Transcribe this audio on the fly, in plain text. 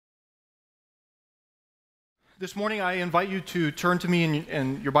This morning, I invite you to turn to me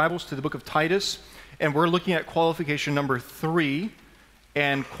in your Bibles to the book of Titus, and we're looking at qualification number 3,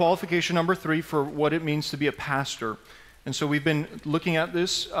 and qualification number 3 for what it means to be a pastor. And so we've been looking at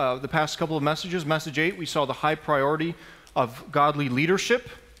this the past couple of messages. Message 8, we saw the high priority of godly leadership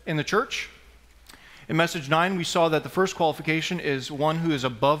in the church. In message 9, we saw that the first qualification is one who is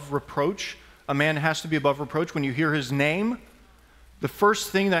above reproach. A man has to be above reproach. When you hear his name, the first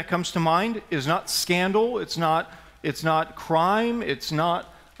thing that comes to mind is not scandal, it's not crime, it's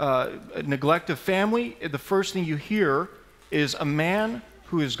not neglect of family. The first thing you hear is a man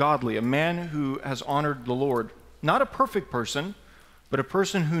who is godly, a man who has honored the Lord. Not a perfect person, but a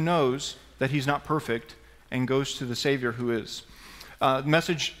person who knows that he's not perfect and goes to the Savior who is.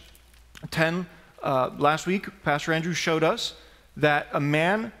 Message 10, last week, Pastor Andrew showed us that a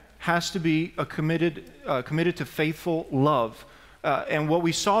man has to be committed to faithful love. And what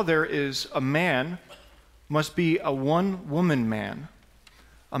we saw there is a man must be a one-woman man,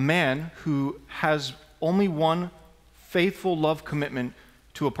 a man who has only one faithful love commitment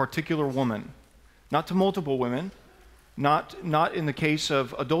to a particular woman, not to multiple women, not in the case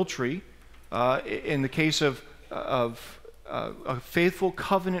of adultery, in the case of a faithful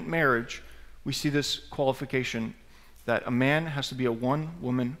covenant marriage. We see this qualification that a man has to be a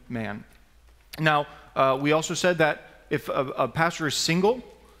one-woman man. Now, we also said that if a pastor is single,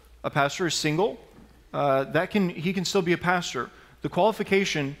 he can still be a pastor. The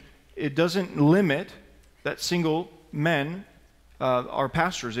qualification, it doesn't limit that single men are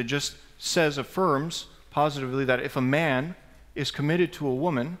pastors. It just affirms positively that if a man is committed to a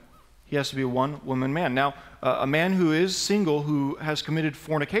woman, he has to be a one-woman man. Now, a man who is single, who has committed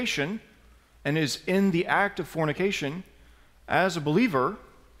fornication and is in the act of fornication as a believer,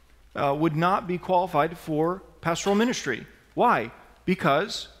 would not be qualified for pastoral ministry. Why?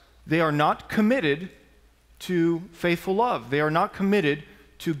 Because they are not committed to faithful love. They are not committed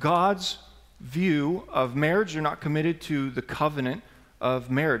to God's view of marriage. They're not committed to the covenant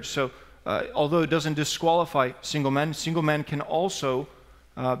of marriage. So, although it doesn't disqualify single men can also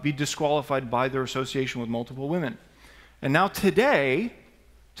be disqualified by their association with multiple women. And now today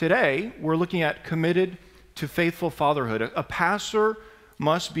we're looking at committed to faithful fatherhood. A pastor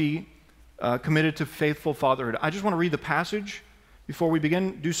must be committed to faithful fatherhood. I just want to read the passage before we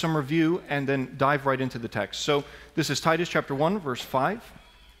begin, do some review, and then dive right into the text. So this is Titus chapter 1, verse 5.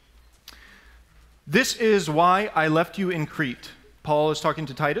 This is why I left you in Crete. Paul is talking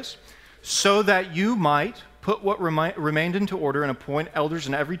to Titus, so that you might put what remained into order and appoint elders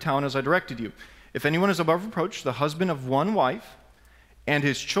in every town as I directed you. If anyone is above reproach, the husband of one wife, and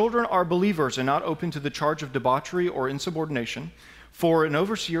his children are believers and not open to the charge of debauchery or insubordination, for an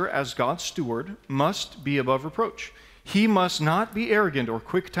overseer as God's steward must be above reproach. He must not be arrogant or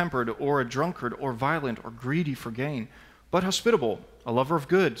quick-tempered or a drunkard or violent or greedy for gain, but hospitable, a lover of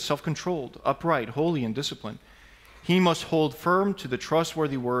good, self-controlled, upright, holy, and disciplined. He must hold firm to the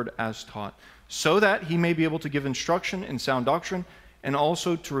trustworthy word as taught, so that he may be able to give instruction in sound doctrine and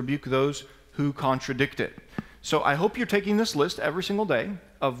also to rebuke those who contradict it. So I hope you're taking this list every single day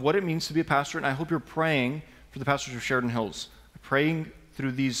of what it means to be a pastor, and I hope you're praying for the pastors of Sheridan Hills, praying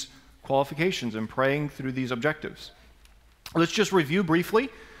through these qualifications and praying through these objectives. Let's just review briefly.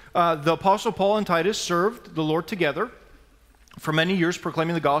 The Apostle Paul and Titus served the Lord together for many years,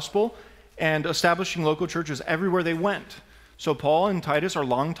 proclaiming the gospel and establishing local churches everywhere they went. So Paul and Titus are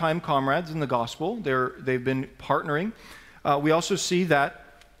longtime comrades in the gospel. They've been partnering. We also see that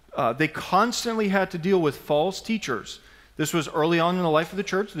they constantly had to deal with false teachers. This was early on in the life of the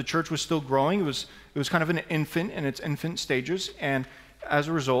church. The church was still growing. It was kind of an infant in its infant stages, and as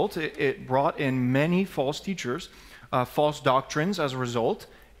a result, it brought in many false teachers, false doctrines as a result,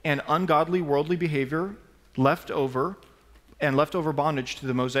 and ungodly worldly behavior leftover bondage to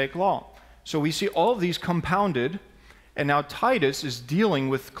the Mosaic law. So we see all of these compounded, and now Titus is dealing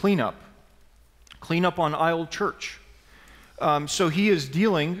with cleanup on Isle Church. So he is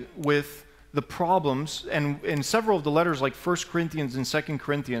dealing with the problems, and in several of the letters like 1 Corinthians and 2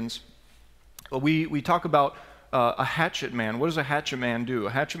 Corinthians, we talk about a hatchet man. What does a hatchet man do? A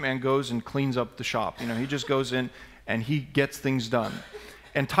hatchet man goes and cleans up the shop. He just goes in and he gets things done.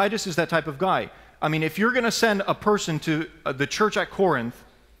 And Titus is that type of guy. I mean, if you're going to send a person to the church at Corinth,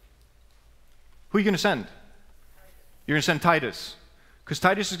 who are you going to send? You're going to send Titus. Because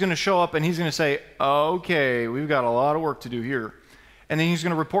Titus is going to show up and he's going to say, okay, we've got a lot of work to do here. And then he's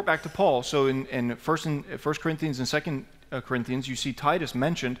going to report back to Paul. So in 1 Corinthians and 2 Corinthians, you see Titus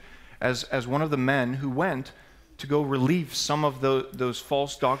mentioned as one of the men who went to go relieve some of those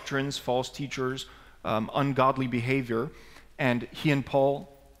false doctrines, false teachers, ungodly behavior, and he and Paul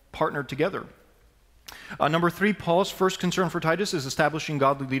partnered together. Number 3, Paul's first concern for Titus is establishing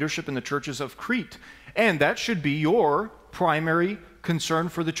godly leadership in the churches of Crete. And that should be your primary concern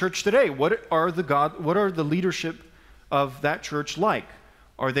for the church today. What are the leadership of that church like?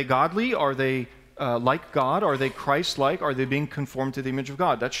 Are they godly? Are they like God? Are they Christ-like? Are they being conformed to the image of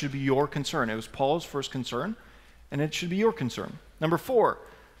God? That should be your concern. It was Paul's first concern, and it should be your concern. Number 4,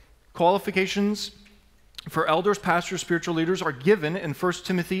 qualifications for elders, pastors, spiritual leaders are given in 1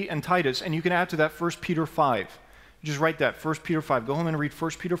 Timothy and Titus, and you can add to that 1 Peter 5. Just write that, 1 Peter 5. Go home and read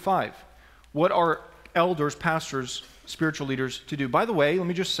 1 Peter 5. What are elders, pastors, spiritual leaders to do? By the way, let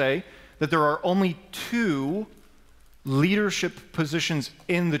me just say that there are only 2 leadership positions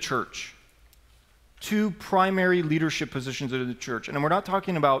in the church. 2 primary leadership positions in the church. And we're not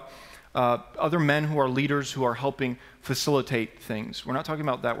talking about other men who are leaders who are helping facilitate things. We're not talking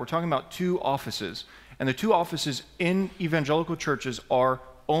about that. We're talking about 2 offices. And the 2 offices in evangelical churches are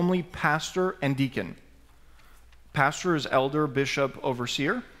only pastor and deacon. Pastor is elder, bishop,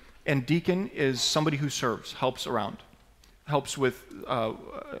 overseer, and deacon is somebody who serves, helps around, helps with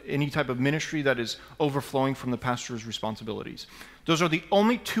any type of ministry that is overflowing from the pastor's responsibilities. Those are the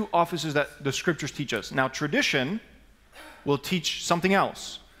only 2 offices that the scriptures teach us. Now, tradition will teach something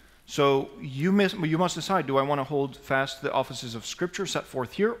else. So you must decide, do I want to hold fast to the offices of Scripture set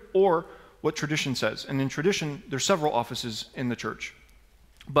forth here, or what tradition says? And in tradition, there's several offices in the church.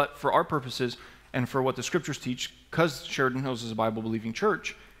 But for our purposes, and for what the Scriptures teach, because Sheridan Hills is a Bible-believing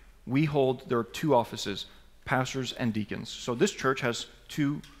church, we hold there are 2 offices, pastors and deacons. So this church has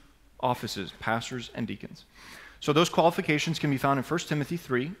 2 offices, pastors and deacons. So those qualifications can be found in 1 Timothy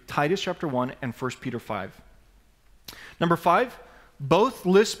 3, Titus chapter 1, and 1 Peter 5. Number 5, both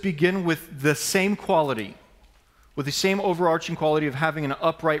lists begin with the same quality, with the same overarching quality of having an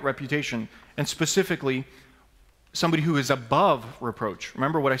upright reputation, and specifically somebody who is above reproach.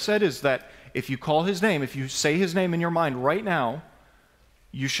 Remember what I said is that if you call his name, if you say his name in your mind right now,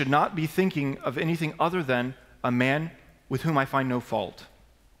 you should not be thinking of anything other than a man with whom I find no fault.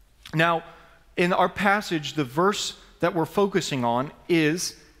 Now, in our passage, the verse that we're focusing on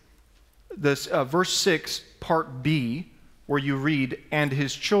is this verse 6, part B, where you read, "And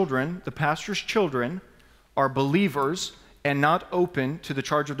his children," the pastor's children, "are believers and not open to the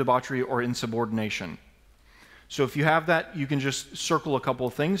charge of debauchery or insubordination." So if you have that, you can just circle a couple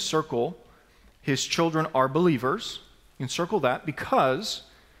of things. Circle, his children are believers. You can circle that because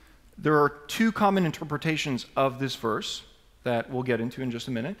there are 2 common interpretations of this verse that we'll get into in just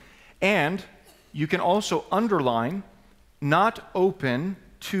a minute. And you can also underline, not open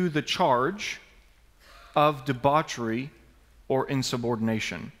to the charge of debauchery or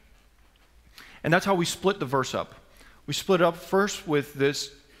insubordination. And that's how we split the verse up. We split up first with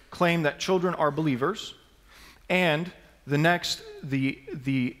this claim that children are believers, and the next,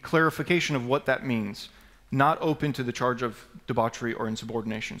 the clarification of what that means, not open to the charge of debauchery or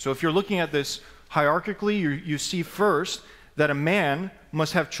insubordination. So if you're looking at this hierarchically, you see first that a man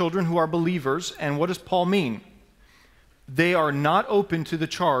must have children who are believers, and what does Paul mean? They are not open to the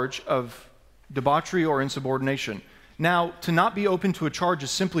charge of debauchery or insubordination. Now, to not be open to a charge is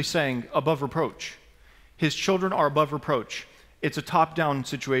simply saying above reproach. His children are above reproach. It's a top-down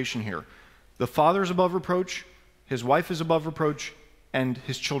situation here. The father is above reproach, his wife is above reproach, and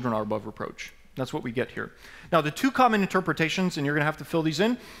his children are above reproach. That's what we get here. Now, the 2 common interpretations, and you're going to have to fill these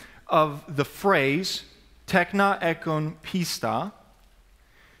in, of the phrase tekna ekon pista,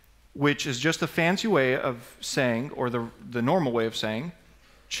 which is just a fancy way of saying, or the normal way of saying,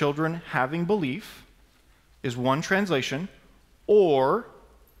 children having belief, is one translation, or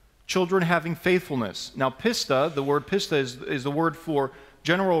children having faithfulness. Now, pista, the word pista is the word for,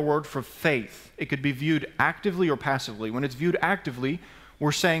 general word for faith. It could be viewed actively or passively. When it's viewed actively,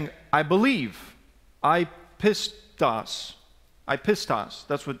 we're saying, I believe. I pistos.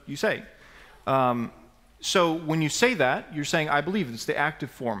 That's what you say. So when you say that, you're saying, I believe. It's the active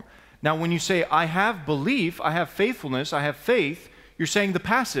form. Now, when you say, I have belief, I have faithfulness, I have faith, you're saying the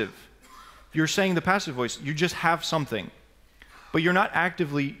passive. You're saying the passive voice. You just have something. But you're not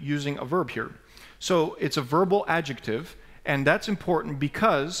actively using a verb here. So it's a verbal adjective, and that's important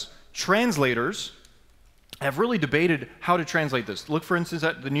because translators have really debated how to translate this. Look, for instance,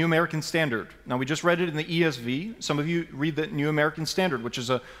 at the New American Standard. Now, we just read it in the ESV. Some of you read the New American Standard, which is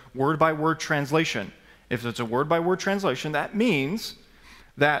a word-by-word translation. If it's a word-by-word translation, that means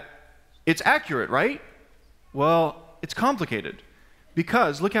that it's accurate, right? Well, it's complicated.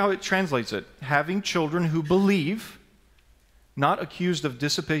 Because look how it translates it. Having children who believe, not accused of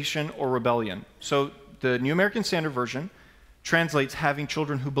dissipation or rebellion. So the New American Standard Version translates having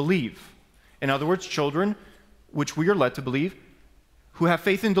children who believe. In other words, children which we are led to believe who have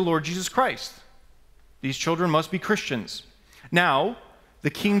faith in the Lord Jesus Christ. These children must be Christians. Now, the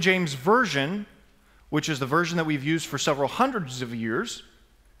King James Version, which is the version that we've used for several hundreds of years,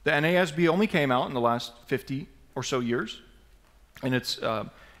 the NASB only came out in the last 50 or so years in its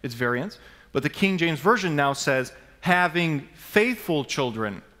variants. But the King James Version now says, having faithful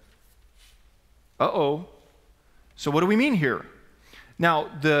children. Uh-oh. So what do we mean here? Now,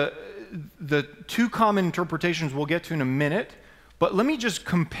 the two common interpretations we'll get to in a minute, but let me just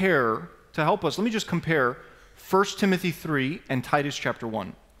compare, to help us, let me just compare 1 Timothy 3 and Titus chapter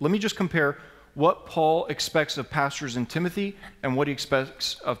 1. Let me just compare what Paul expects of pastors in Timothy and what he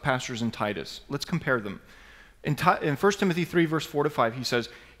expects of pastors in Titus. Let's compare them. In 1 Timothy 3, verse 4 to 5, he says,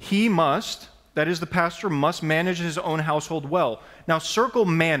 he must, that is the pastor, must manage his own household well. Now, circle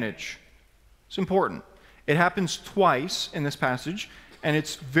manage. It's important. It happens twice in this passage, and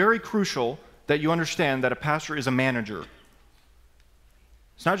it's very crucial that you understand that a pastor is a manager.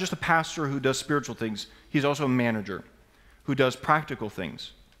 It's not just a pastor who does spiritual things. He's also a manager who does practical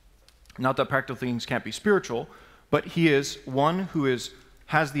things. Not that practical things can't be spiritual, but he is one who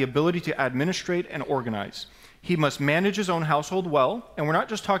has the ability to administrate and organize. He must manage his own household well, and we're not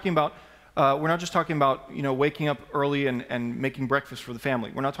just talking about waking up early and making breakfast for the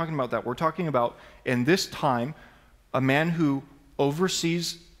family. We're not talking about that. We're talking about, in this time, a man who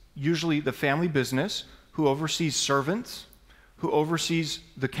oversees usually the family business, who oversees servants, who oversees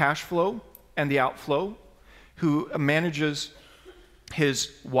the cash flow and the outflow, who manages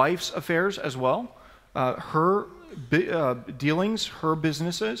his wife's affairs as well, her dealings, her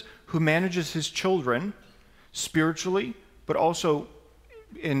businesses, who manages his children spiritually, but also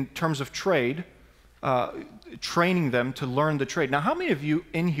in terms of trade, training them to learn the trade. Now, how many of you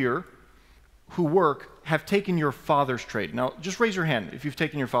in here who work have taken your father's trade? Now, just raise your hand if you've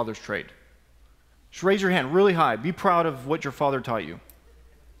taken your father's trade. Just raise your hand really high. Be proud of what your father taught you.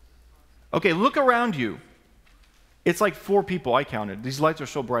 Okay, look around you. It's like 4 people, I counted. These lights are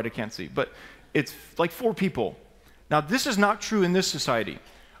so bright I can't see, but it's like 4 people. Now, this is not true in this society.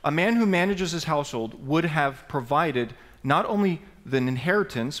 A man who manages his household would have provided not only the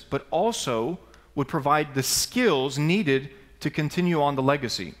inheritance, but also would provide the skills needed to continue on the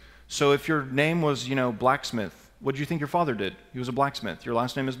legacy. So if your name was, blacksmith, what did you think your father did? He was a blacksmith. Your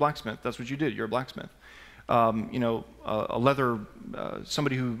last name is blacksmith. That's what you did. You're a blacksmith. A leather,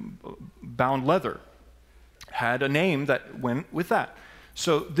 somebody who bound leather had a name that went with that.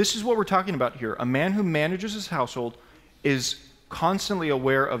 So this is what we're talking about here. A man who manages his household is constantly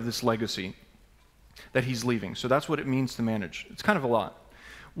aware of this legacy that he's leaving. So that's what it means to manage. It's kind of a lot.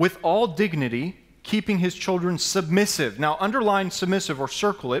 With all dignity, keeping his children submissive. Now, underline submissive or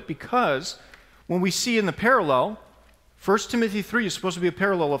circle it, because when we see in the parallel, 1 Timothy 3 is supposed to be a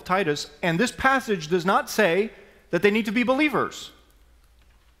parallel of Titus, and this passage does not say that they need to be believers.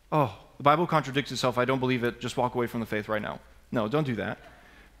 Oh, the Bible contradicts itself. I don't believe it. Just walk away from the faith right now. No, don't do that.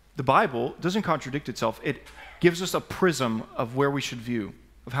 The Bible doesn't contradict itself. It gives us a prism of where we should view,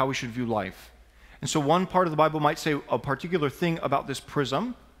 of how we should view life. And so one part of the Bible might say a particular thing about this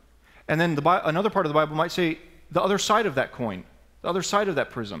prism, and then another part of the Bible might say the other side of that coin, the other side of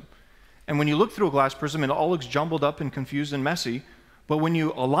that prism. And when you look through a glass prism, it all looks jumbled up and confused and messy, but when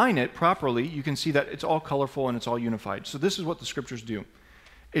you align it properly, you can see that it's all colorful and it's all unified. So this is what the scriptures do.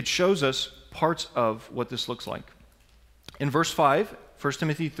 It shows us parts of what this looks like. In verse 5, 1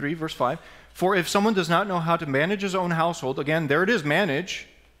 Timothy 3, verse 5, for if someone does not know how to manage his own household, again, there it is, manage,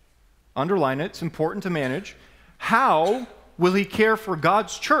 underline it, it's important to manage, how will he care for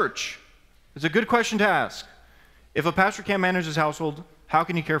God's church? It's a good question to ask. If a pastor can't manage his household, how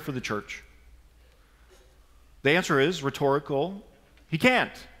can he care for the church? The answer is rhetorical. He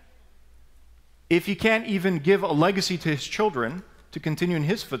can't. If he can't even give a legacy to his children to continue in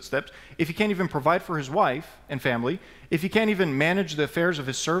his footsteps, if he can't even provide for his wife and family, if he can't even manage the affairs of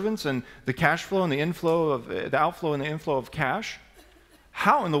his servants and the cash flow and the outflow and the inflow of cash,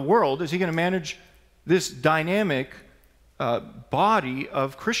 how in the world is he going to manage this dynamic body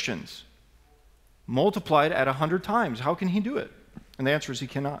of Christians multiplied at 100 times? How can he do it? And the answer is he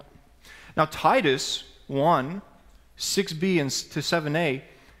cannot. Now, Titus 1, 6b and to 7a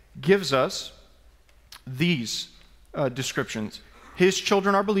gives us these descriptions. His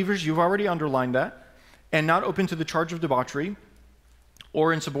children are believers, you've already underlined that, and not open to the charge of debauchery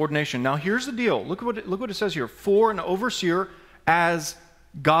or insubordination. Now, here's the deal. Look what it says here. For an overseer as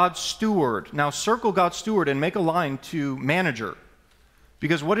God's steward. Now, circle God's steward and make a line to manager.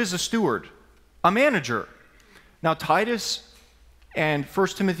 Because what is a steward? A manager. Now, Titus 1 and 1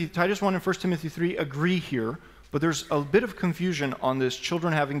 Timothy 3 agree here, but there's a bit of confusion on this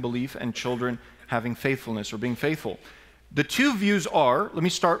children having belief and children having faithfulness or being faithful. The two views are, let me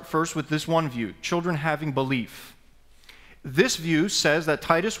start first with this one view, children having belief. This view says that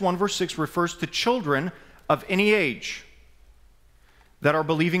Titus 1 verse 6 refers to children of any age that are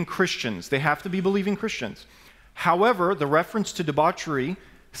believing Christians. They have to be believing Christians. However, the reference to debauchery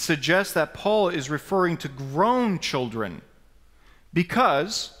suggests that Paul is referring to grown children,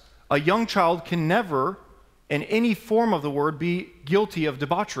 because a young child can never, in any form of the word, be guilty of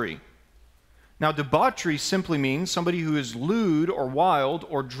debauchery. Now, debauchery simply means somebody who is lewd or wild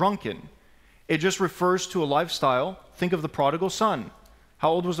or drunken. It just refers to a lifestyle. Think of the prodigal son. How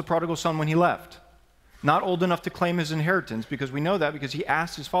old was the prodigal son when he left? Not old enough to claim his inheritance, because we know that because he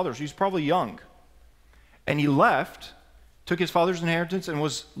asked his father. So he's probably young. And he left, took his father's inheritance, and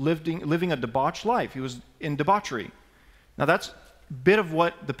was living a debauched life. He was in debauchery. Now that's a bit of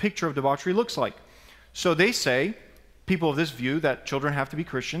what the picture of debauchery looks like. So they say, people of this view, that children have to be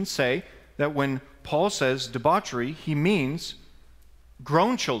Christians, say that when Paul says debauchery, he means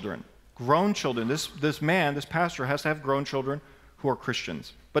grown children. Grown children. This man, this pastor, has to have grown children who are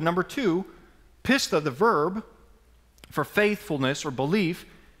Christians. But number two, pista, the verb for faithfulness or belief,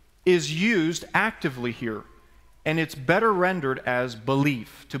 is used actively here. And it's better rendered as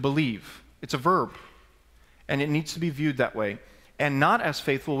belief, to believe. It's a verb. And it needs to be viewed that way. And not as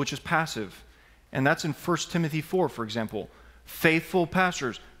faithful, which is passive. And that's in 1 Timothy 4, for example. Faithful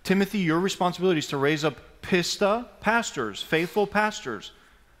pastors. Timothy, your responsibility is to raise up pista pastors, faithful pastors.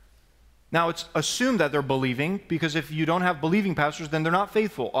 Now, it's assumed that they're believing, because if you don't have believing pastors, then they're not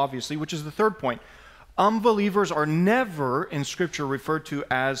faithful, obviously, which is the third point. Unbelievers are never in Scripture referred to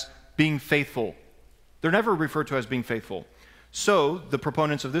as being faithful. They're never referred to as being faithful. So, the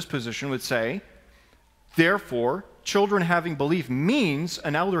proponents of this position would say, therefore, children having belief means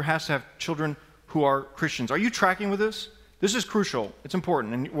an elder has to have children who are Christians. Are you tracking with this? This is crucial. It's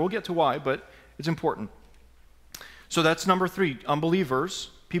important, and we'll get to why, but it's important. So that's number three.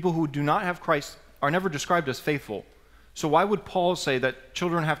 Unbelievers, people who do not have Christ, are never described as faithful. So why would Paul say that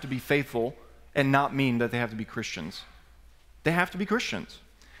children have to be faithful and not mean that they have to be Christians? They have to be Christians.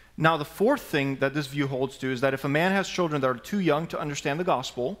 Now, the fourth thing that this view holds to is that if a man has children that are too young to understand the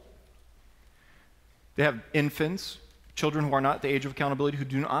gospel, they have infants, children who are not at the age of accountability, who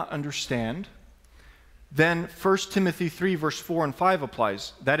do not understand, then 1 Timothy 3, verse 4 and 5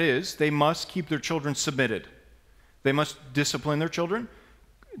 applies. That is, they must keep their children submitted. They must discipline their children.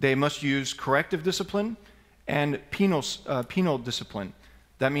 They must use corrective discipline and penal discipline.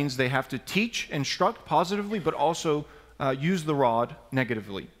 That means they have to teach, instruct positively, but also use the rod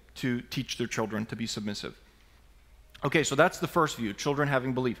negatively to teach their children to be submissive. Okay, so that's the first view, children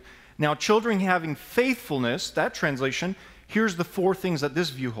having belief. Now, children having faithfulness, that translation, here's the four things that this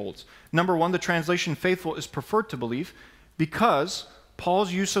view holds. Number one, the translation faithful is preferred to belief because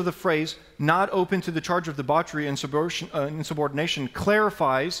Paul's use of the phrase not open to the charge of debauchery and insubordination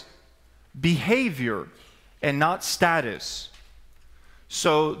clarifies behavior and not status.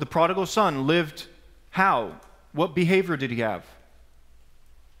 So the prodigal son lived how? What behavior did he have?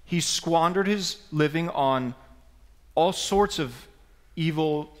 He squandered his living on all sorts of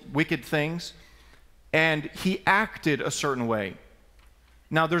evil, wicked things, and he acted a certain way.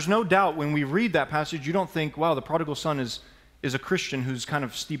 Now, there's no doubt when we read that passage, you don't think, wow, the prodigal son is a Christian who's kind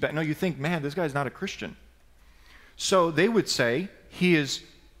of steep back. No, you think, man, this guy's not a Christian. So they would say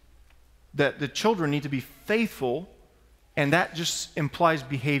that the children need to be faithful, and that just implies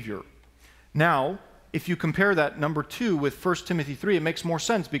behavior. Now, if you compare that number 2 with 1 Timothy 3, it makes more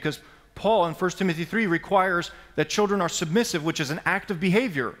sense because Paul in 1 Timothy 3 requires that children are submissive, which is an act of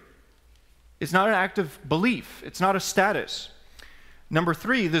behavior. It's not an act of belief. It's not a status. Number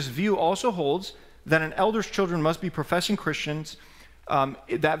 3, this view also holds that an elder's children must be professing Christians.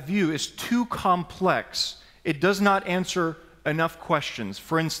 That view is too complex. It does not answer enough questions.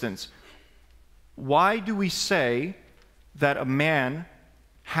 For instance, why do we say that a man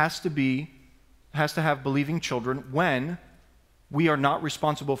has to have believing children when we are not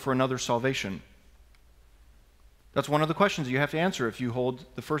responsible for another's salvation? That's one of the questions you have to answer if you hold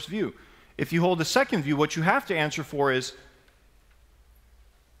the first view. If you hold the second view, what you have to answer for is,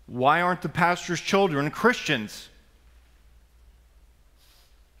 why aren't the pastor's children Christians?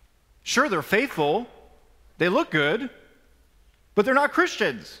 Sure, they're faithful, they look good, but they're not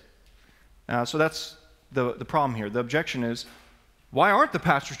Christians. So that's the problem here. The objection is, why aren't the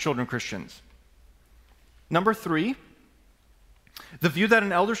pastor's children Christians? Number 3, the view that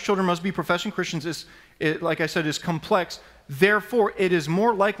an elder's children must be professing Christians like I said, is complex. Therefore, it is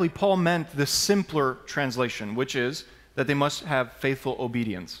more likely Paul meant the simpler translation, which is that they must have faithful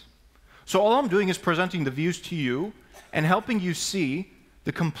obedience. So all I'm doing is presenting the views to you and helping you see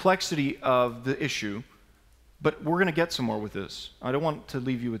the complexity of the issue But we're going to get somewhere with this. I don't want to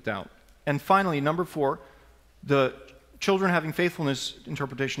leave you with doubt. And finally, number 4, the children having faithfulness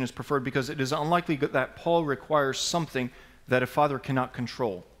interpretation is preferred because it is unlikely that Paul requires something that a father cannot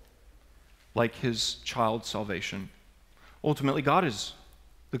control, like his child's salvation. Ultimately, God is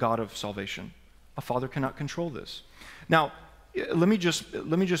the God of salvation. A father cannot control this. Now, let me just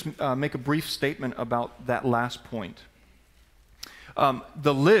make a brief statement about that last point.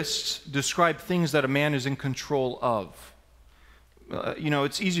 The lists describe things that a man is in control of.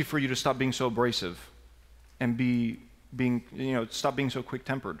 It's easy for you to stop being so abrasive and stop being so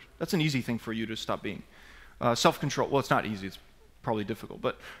quick-tempered. That's an easy thing for you to stop being. Self-control, well, it's not easy, it's probably difficult,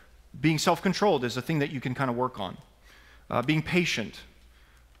 but being self-controlled is a thing that you can kind of work on. Being patient,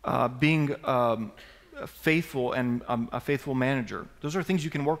 being faithful and a faithful manager, those are things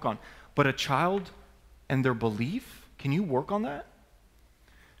you can work on. But a child and their belief, can you work on that?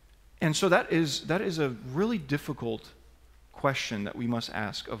 And so that is a really difficult question that we must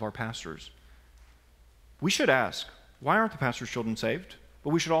ask of our pastors. We should ask, why aren't the pastor's children saved? But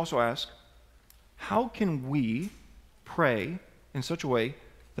we should also ask, how can we pray in such a way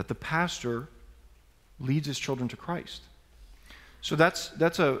that the pastor leads his children to Christ? So that's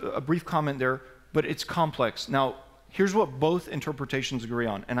a brief comment there, but it's complex. Now, here's what both interpretations agree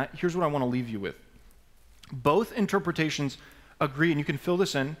on, and here's what I want to leave you with. Both interpretations agree, and you can fill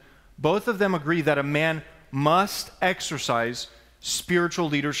this in, both of them agree that a man must exercise spiritual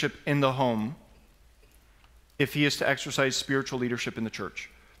leadership in the home if he is to exercise spiritual leadership in the church.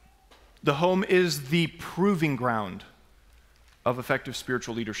 The home is the proving ground of effective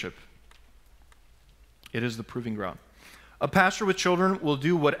spiritual leadership. It is the proving ground. A pastor with children will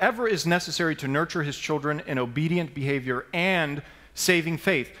do whatever is necessary to nurture his children in obedient behavior and saving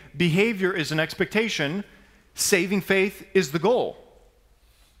faith. Behavior is an expectation. Saving faith is the goal.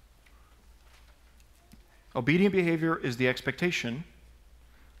 Obedient behavior is the expectation.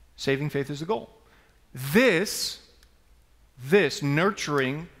 Saving faith is the goal. This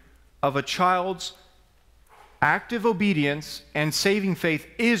nurturing of a child's active obedience and saving faith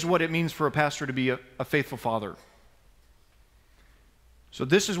is what it means for a pastor to be a faithful father. So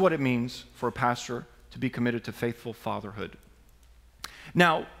this is what it means for a pastor to be committed to faithful fatherhood.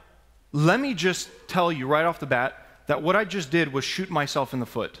 Now, let me just tell you right off the bat that what I just did was shoot myself in the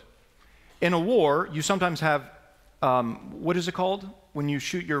foot. In a war, you sometimes have, what is it called when you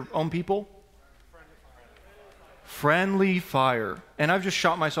shoot your own people? Friendly fire. And I've just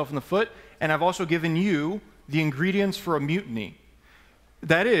shot myself in the foot, and I've also given you the ingredients for a mutiny.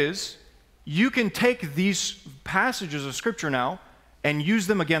 That is, you can take these passages of Scripture now and use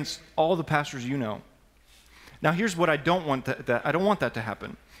them against all the pastors you know. Now, here's what I don't want I don't want that to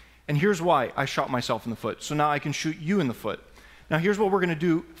happen. And here's why I shot myself in the foot. So now I can shoot you in the foot. Now, here's what we're going to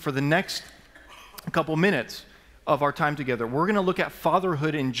do for the next couple minutes of our time together. We're going to look at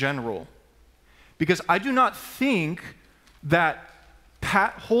fatherhood in general. Because I do not think that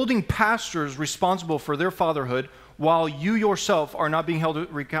holding pastors responsible for their fatherhood while you yourself are not being held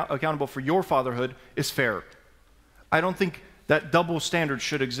accountable for your fatherhood is fair. I don't think that double standard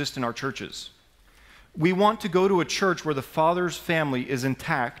should exist in our churches. We want to go to a church where the father's family is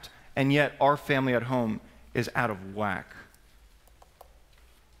intact, and yet our family at home is out of whack.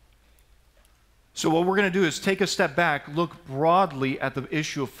 So what we're going to do is take a step back, look broadly at the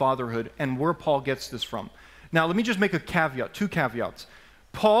issue of fatherhood and where Paul gets this from. Now, let me just make a caveat, 2 caveats.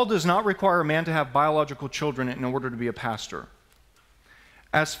 Paul does not require a man to have biological children in order to be a pastor.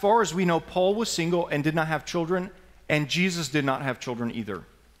 As far as we know, Paul was single and did not have children, and Jesus did not have children either.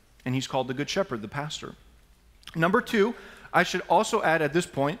 And he's called the Good Shepherd, the pastor. Number 2, I should also add at this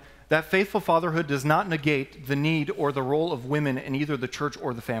point that faithful fatherhood does not negate the need or the role of women in either the church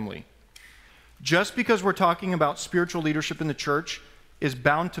or the family. Just because we're talking about spiritual leadership in the church is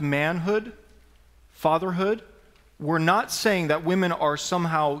bound to manhood, fatherhood, we're not saying that women are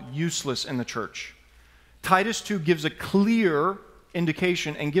somehow useless in the church. Titus 2 gives a clear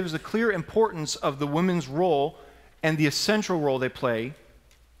indication and gives a clear importance of the women's role and the essential role they play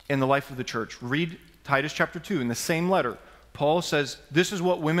in the life of the church. Read Titus chapter 2 in the same letter. Paul says this is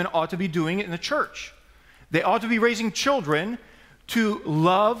what women ought to be doing in the church. They ought to be raising children to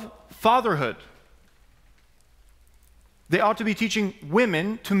love fatherhood. They ought to be teaching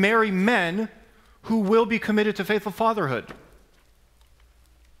women to marry men who will be committed to faithful fatherhood.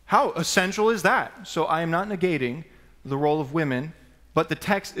 How essential is that? So I am not negating the role of women, but the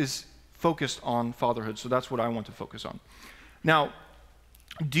text is focused on fatherhood, so that's what I want to focus on. Now,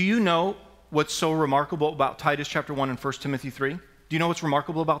 do you know what's so remarkable about Titus chapter 1 and 1 Timothy 3? Do you know what's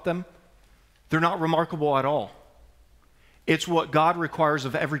remarkable about them? They're not remarkable at all. It's what God requires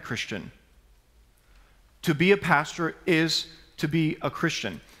of every Christian. to be a pastor is to be a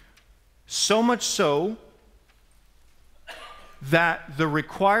Christian. So much so that the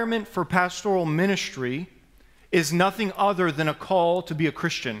requirement for pastoral ministry is nothing other than a call to be a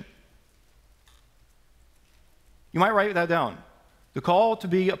Christian. You might write that down. The call to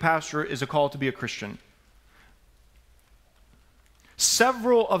be a pastor is a call to be a Christian.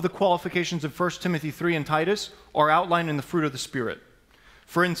 Several of the qualifications of 1 Timothy 3 and Titus are outlined in the fruit of the Spirit.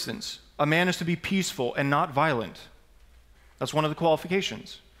 For instance, a man is to be peaceful and not violent. That's one of the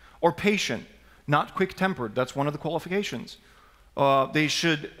qualifications. Or patient, not quick-tempered. That's one of the qualifications. They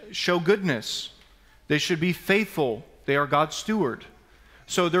should show goodness. They should be faithful. They are God's steward.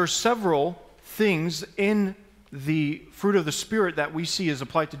 So there are several things in the fruit of the Spirit that we see is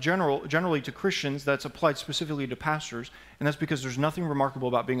applied to generally to Christians, that's applied specifically to pastors, and that's because there's nothing remarkable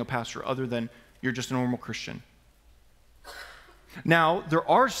about being a pastor other than you're just a normal Christian. Now, there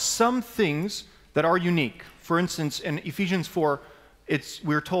are some things that are unique. For instance, in Ephesians 4,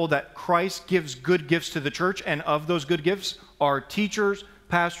 we're told that Christ gives good gifts to the church, and of those good gifts are teachers,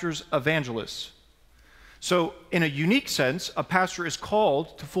 pastors, evangelists. So, in a unique sense, a pastor is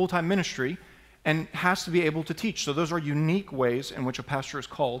called to full-time ministry and has to be able to teach. So those are unique ways in which a pastor is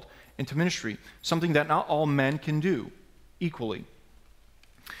called into ministry, something that not all men can do equally.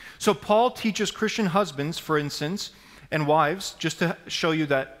 So Paul teaches Christian husbands, for instance, and wives, just to show you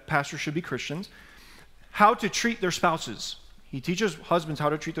that pastors should be Christians, how to treat their spouses. He teaches husbands how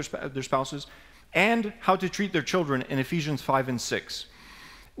to treat their spouses and how to treat their children in Ephesians 5 and 6.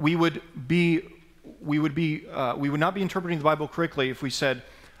 We would not be interpreting the Bible correctly if we said,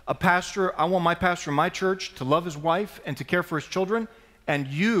 I want my pastor in my church to love his wife and to care for his children, and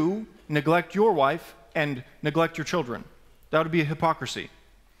you neglect your wife and neglect your children. That would be a hypocrisy.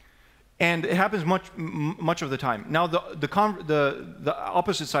 And it happens much of the time. Now, the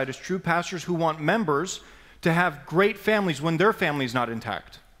opposite side is true. Pastors who want members to have great families when their family is not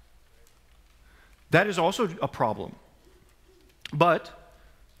intact. That is also a problem. But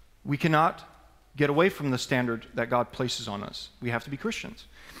we cannot get away from the standard that God places on us. We have to be Christians.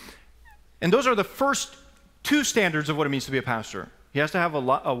 And those are the first two standards of what it means to be a pastor. He has to have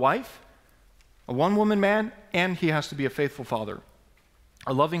a wife, a one-woman man, and he has to be a faithful father,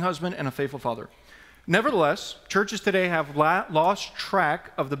 a loving husband and a faithful father. Nevertheless, churches today have lost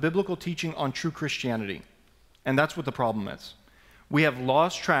track of the biblical teaching on true Christianity, and that's what the problem is. We have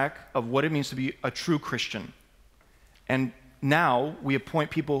lost track of what it means to be a true Christian, and now we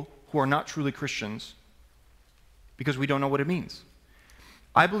appoint people who are not truly Christians because we don't know what it means.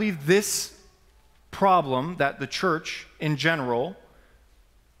 I believe this problem that the church in general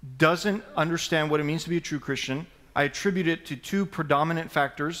doesn't understand what it means to be a true Christian, I attribute it to two predominant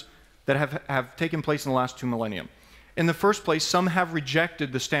factors that have taken place in the last 2 millennia. In the first place, some have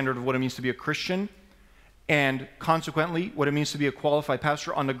rejected the standard of what it means to be a Christian and consequently what it means to be a qualified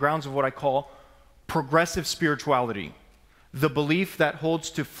pastor on the grounds of what I call progressive spirituality, the belief that holds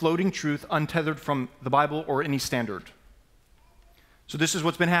to floating truth untethered from the Bible or any standard. So this is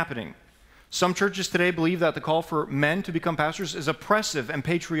what's been happening. Some churches today believe that the call for men to become pastors is oppressive and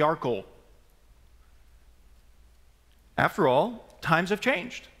patriarchal. After all, times have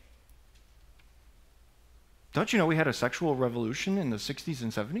changed. Don't you know we had a sexual revolution in the 60s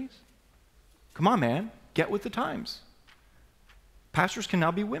and 70s? Come on, man, get with the times. Pastors can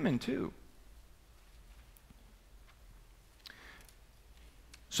now be women too.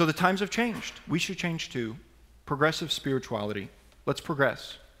 So the times have changed. We should change too. Progressive spirituality. Let's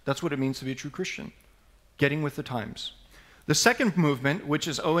progress. That's what it means to be a true Christian. Getting with the times. The second movement, which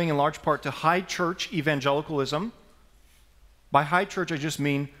is owing in large part to high church evangelicalism. By high church, I just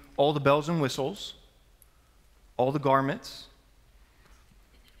mean all the bells and whistles, all the garments,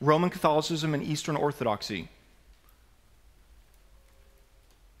 Roman Catholicism and Eastern Orthodoxy.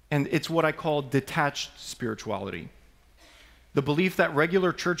 And it's what I call detached spirituality. The belief that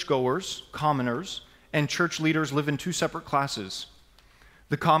regular churchgoers, commoners, and church leaders live in two separate classes,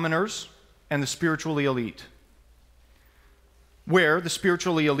 the commoners and the spiritually elite, where the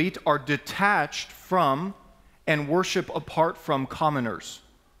spiritually elite are detached from and worship apart from commoners.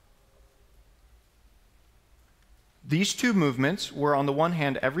 These two movements, where on the one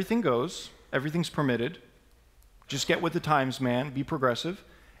hand everything goes, everything's permitted, just get with the times, man, be progressive,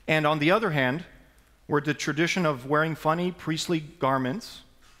 and on the other hand, where the tradition of wearing funny priestly garments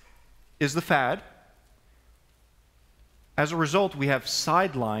is the fad. As a result, we have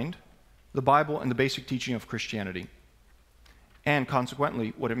sidelined the Bible and the basic teaching of Christianity, and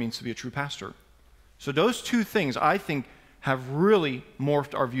consequently, what it means to be a true pastor. So those two things, I think, have really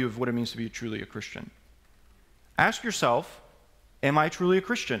morphed our view of what it means to be truly a Christian. Ask yourself, am I truly a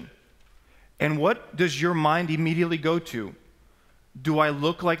Christian? And what does your mind immediately go to? Do I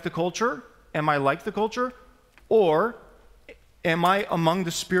look like the culture? Am I like the culture? Or am I among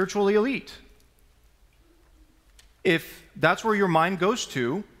the spiritually elite? If that's where your mind goes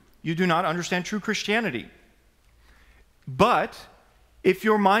to, you do not understand true Christianity. But if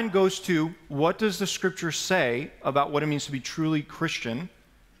your mind goes to, what does the Scripture say about what it means to be truly Christian,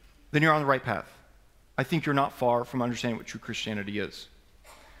 then you're on the right path. I think you're not far from understanding what true Christianity is.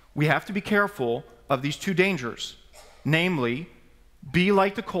 We have to be careful of these two dangers. Namely, be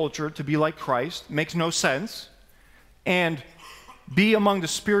like the culture to be like Christ makes no sense, and be among the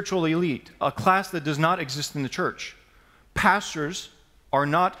spiritual elite, a class that does not exist in the church. Pastors are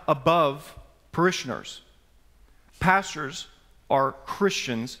not above parishioners. Pastors are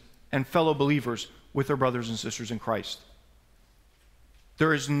Christians and fellow believers with their brothers and sisters in Christ.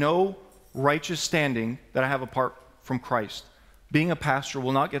 There is no righteous standing that I have apart from Christ. Being a pastor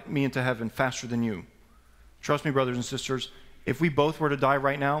will not get me into heaven faster than you. Trust me, brothers and sisters, if we both were to die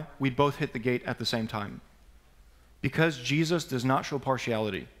right now, we'd both hit the gate at the same time. Because Jesus does not show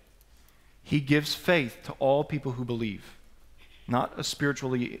partiality. He gives faith to all people who believe, not a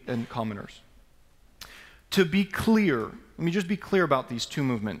spiritually and commoners. To be clear, let me just be clear about these two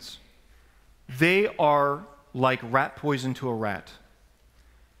movements. They are like rat poison to a rat.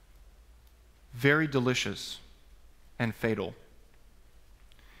 Very delicious and fatal.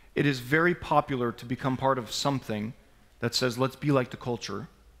 It is very popular to become part of something that says, let's be like the culture.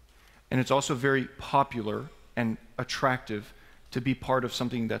 And it's also very popular and attractive to be part of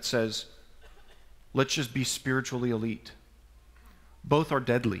something that says, let's just be spiritually elite. Both are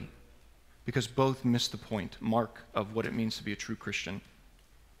deadly because both miss the mark of what it means to be a true Christian.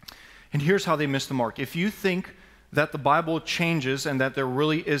 And here's how they miss the mark. If you think that the Bible changes and that there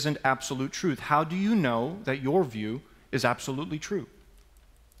really isn't absolute truth, how do you know that your view is absolutely true?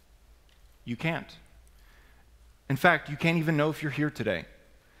 You can't. In fact, you can't even know if you're here today.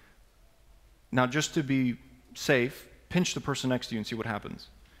 Now, just to be safe, pinch the person next to you and see what happens.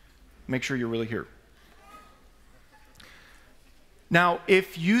 Make sure you're really here. Now,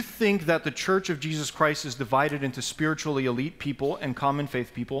 if you think that the Church of Jesus Christ is divided into spiritually elite people and common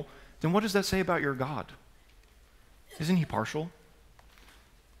faith people, then what does that say about your God? Isn't he partial?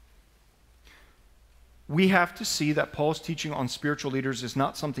 We have to see that Paul's teaching on spiritual leaders is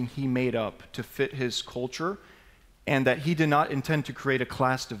not something he made up to fit his culture, and that he did not intend to create a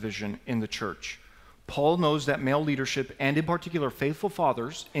class division in the church. Paul knows that male leadership, and in particular faithful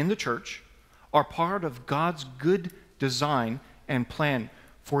fathers in the church, are part of God's good design and plan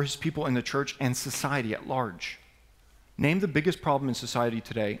for his people in the church and society at large. Name the biggest problem in society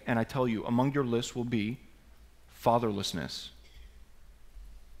today, and I tell you, among your list will be fatherlessness.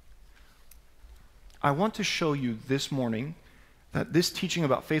 I want to show you this morning that this teaching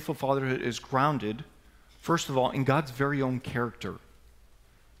about faithful fatherhood is grounded, first of all, in God's very own character.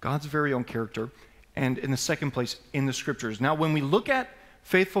 God's very own character, and in the second place, in the Scriptures. Now, when we look at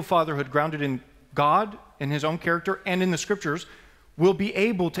faithful fatherhood grounded in God, in his own character, and in the Scriptures, we'll be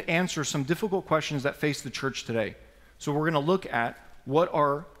able to answer some difficult questions that face the church today. So we're going to look at what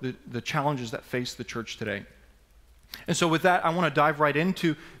are the challenges that face the church today. And so with that, I want to dive right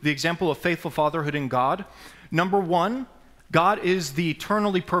into the example of faithful fatherhood in God. Number one, God is the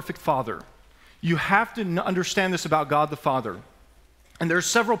eternally perfect Father. You have to understand this about God the Father. And there are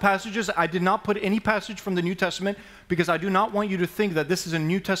several passages. I did not put any passage from the New Testament because I do not want you to think that this is a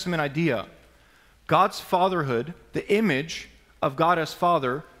New Testament idea. God's fatherhood, the image of God as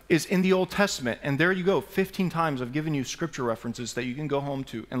Father, is in the Old Testament. And there you go, 15 times I've given you scripture references that you can go home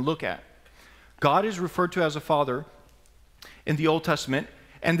to and look at. God is referred to as a Father in the Old Testament,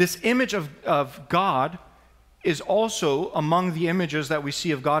 and this image of God is also among the images that we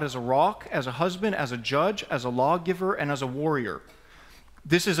see of God as a rock, as a husband, as a judge, as a lawgiver, and as a warrior.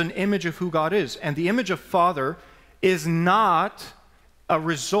 This is an image of who God is, and the image of Father is not a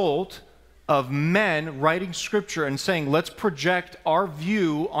result of men writing scripture and saying, let's project our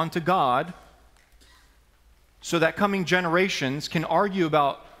view onto God so that coming generations can argue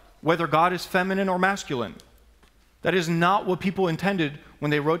about whether God is feminine or masculine. That is not what people intended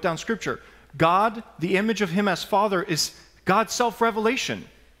when they wrote down Scripture. God, the image of him as Father, is God's self-revelation.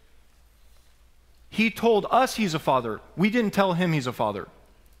 He told us he's a father. We didn't tell him he's a father.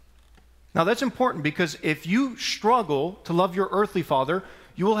 Now that's important because if you struggle to love your earthly father,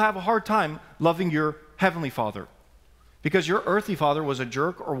 you will have a hard time loving your heavenly Father. Because your earthly father was a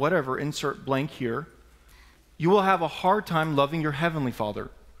jerk or whatever, insert blank here, you will have a hard time loving your heavenly Father.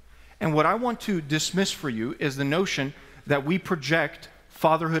 And what I want to dismiss for you is the notion that we project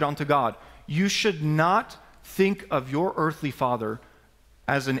fatherhood onto God. You should not think of your earthly father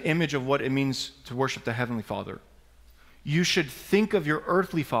as an image of what it means to worship the Heavenly Father. You should think of your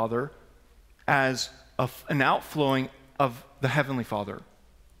earthly father as an outflowing of the Heavenly Father,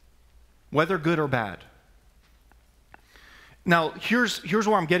 whether good or bad. Now, here's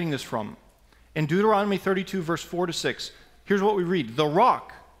where I'm getting this from. In Deuteronomy 32, verse 4 to 6, here's what we read. The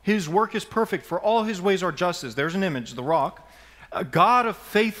rock, his work is perfect, for all his ways are justice. There's an image, the rock. A God of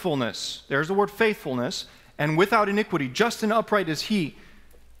faithfulness, there's the word faithfulness, and without iniquity, just and upright is he.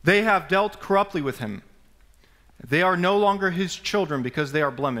 They have dealt corruptly with him. They are no longer his children because they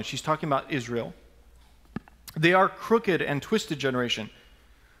are blemished. He's talking about Israel. They are crooked and twisted generation.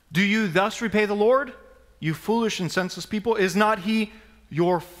 Do you thus repay the Lord, you foolish and senseless people? Is not he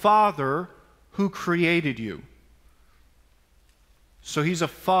your Father who created you? So he's a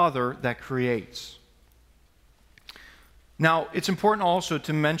Father that creates. Now, it's important also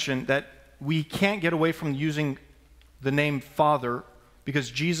to mention that we can't get away from using the name Father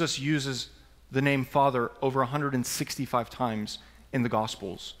because Jesus uses the name Father over 165 times in the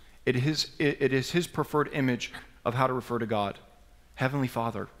Gospels. It is his preferred image of how to refer to God. Heavenly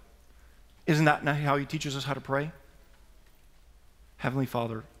Father. Isn't that not how he teaches us how to pray? Heavenly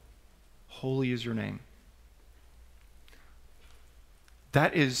Father, holy is your name.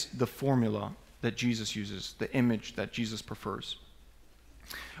 That is the formula that Jesus uses, the image that Jesus prefers.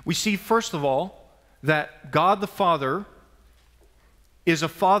 We see, first of all, that God the Father is a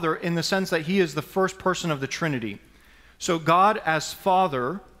Father in the sense that he is the first person of the Trinity. So God as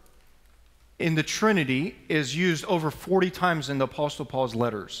Father in the Trinity is used over 40 times in the Apostle Paul's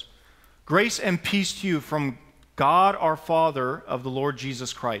letters. Grace and peace to you from God our Father of the Lord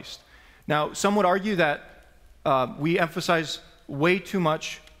Jesus Christ. Now, some would argue that we emphasize way too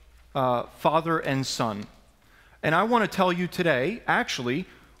much Father and Son. And I want to tell you today, actually,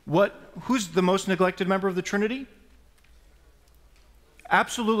 who's the most neglected member of the Trinity?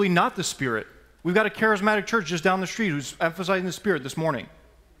 Absolutely not the Spirit. We've got a charismatic church just down the street who's emphasizing the Spirit this morning.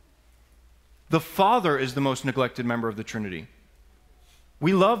 The Father is the most neglected member of the Trinity.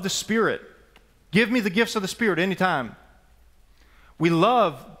 We love the Spirit. Give me the gifts of the Spirit anytime. We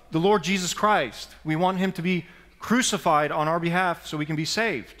love the Lord Jesus Christ. We want him to be crucified on our behalf so we can be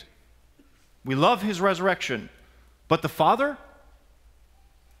saved. We love his resurrection. But the Father,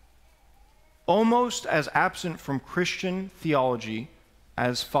 almost as absent from Christian theology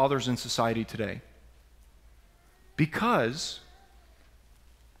as fathers in society today. Because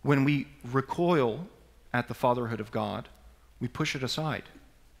when we recoil at the fatherhood of God, we push it aside.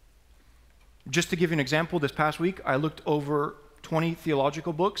 Just to give you an example, this past week I looked over 20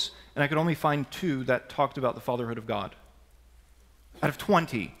 theological books and I could only find 2 that talked about the fatherhood of God. Out of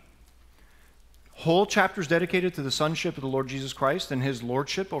 20. Whole chapters dedicated to the sonship of the Lord Jesus Christ and his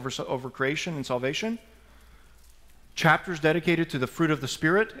lordship over creation and salvation. Chapters dedicated to the fruit of the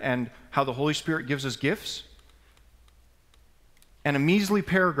Spirit and how the Holy Spirit gives us gifts. And a measly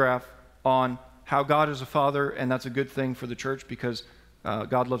paragraph on how God is a father and that's a good thing for the church because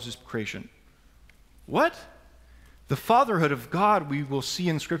God loves his creation. What? The fatherhood of God we will see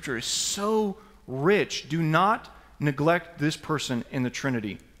in Scripture is so rich. Do not neglect this person in the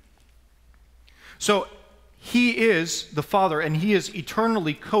Trinity. So he is the Father and he is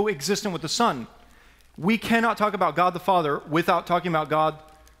eternally coexistent with the Son. We cannot talk about God the Father without talking about God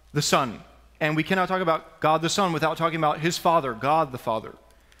the Son. And we cannot talk about God the Son without talking about his Father, God the Father.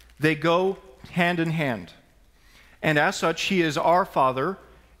 They go hand in hand. And as such, he is our Father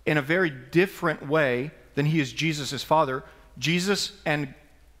in a very different way than he is Jesus' Father. Jesus and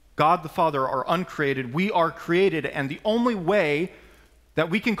God the Father are uncreated. We are created. And the only way that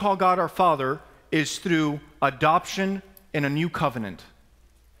we can call God our Father is through adoption in a new covenant.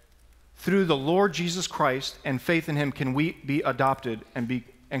 Through the Lord Jesus Christ and faith in him can we be adopted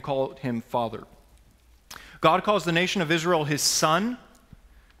and call him Father. God calls the nation of Israel his son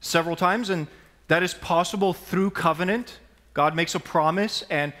several times, and that is possible through covenant. God makes a promise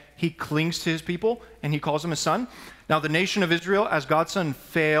and he clings to his people and he calls them his son. Now the nation of Israel as God's son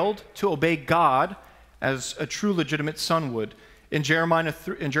failed to obey God as a true legitimate son would. In Jeremiah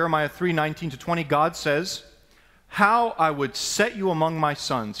 3:19-20, God says, "How I would set you among my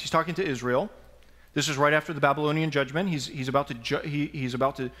sons." He's talking to Israel. This is right after the Babylonian judgment. He's about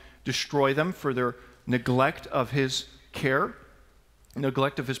to destroy them for their neglect of his care,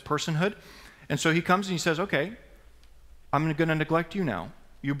 neglect of his personhood. And so he comes and he says, okay, I'm going to neglect you now.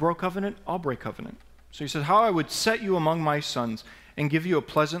 You broke covenant, I'll break covenant. So he says, "How I would set you among my sons and give you a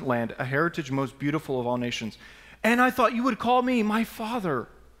pleasant land, a heritage most beautiful of all nations. And I thought you would call me my Father."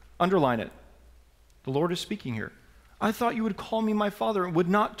 Underline it. The Lord is speaking here. "I thought you would call me my Father and would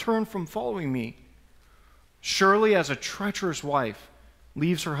not turn from following me. Surely as a treacherous wife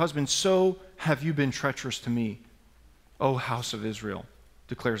leaves her husband, so have you been treacherous to me, O house of Israel,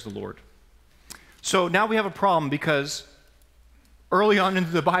 declares the Lord. So now we have a problem because early on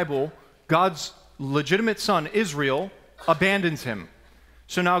into the Bible, God's legitimate son, Israel, abandons him.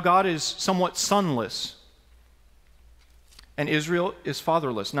 So now God is somewhat sonless, and Israel is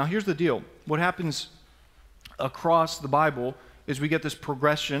fatherless. Now here's the deal. What happens across the Bible is we get this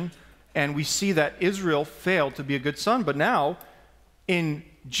progression, and we see that Israel failed to be a good son. But now, in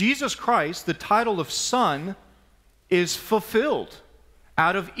Jesus Christ, the title of son is fulfilled.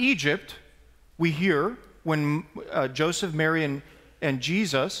 Out of Egypt, we hear when Joseph, Mary, and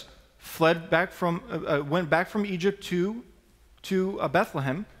Jesus went back from Egypt to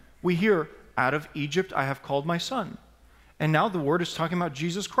Bethlehem, we hear, out of Egypt I have called my son. And now the word is talking about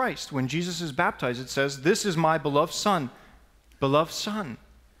Jesus Christ. When Jesus is baptized, it says, this is my beloved son,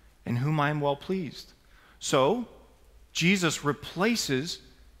 in whom I am well pleased. So, Jesus replaces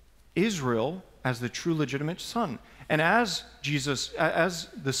Israel as the true legitimate son. And as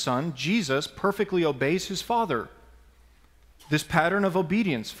the son, Jesus perfectly obeys his father. This pattern of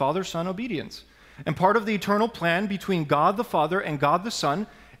obedience, father-son obedience. And part of the eternal plan between God the Father and God the Son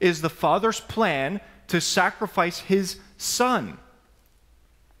is the Father's plan to sacrifice his Son,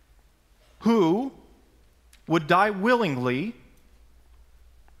 who would die willingly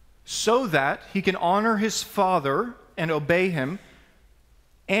so that he can honor his Father and obey him,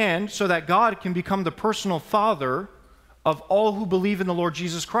 and so that God can become the personal Father of all who believe in the Lord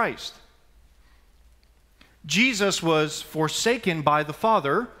Jesus Christ. Jesus was forsaken by the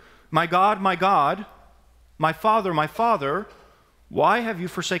Father. My God, my Father, why have you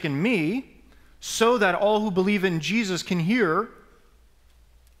forsaken me? So that all who believe in Jesus can hear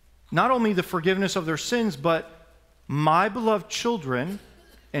not only the forgiveness of their sins, but my beloved children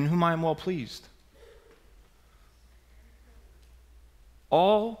in whom I am well pleased.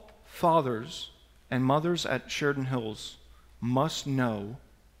 All fathers and mothers at Sheridan Hills must know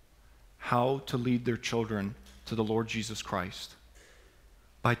how to lead their children to the Lord Jesus Christ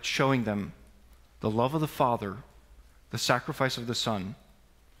by showing them the love of the Father, the sacrifice of the Son,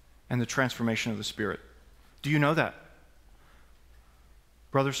 and the transformation of the Spirit. Do you know that?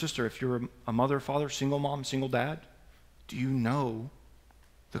 Brother, sister, if you're a mother, father, single mom, single dad, do you know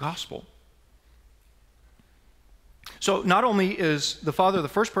the gospel? So not only is the Father the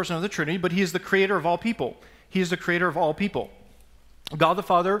first person of the Trinity, but he is the creator of all people. He is the creator of all people. God the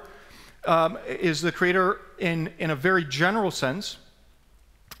Father is the creator in a very general sense,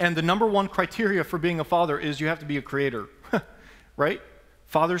 and the number one criteria for being a father is you have to be a creator, right?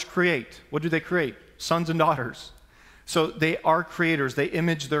 Fathers create. What do they create? Sons and daughters. So they are creators. They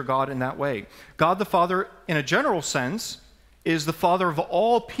image their God in that way. God the Father, in a general sense, is the Father of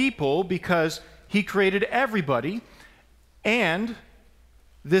all people because he created everybody, and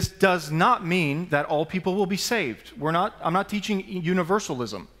this does not mean that all people will be saved. I'm not teaching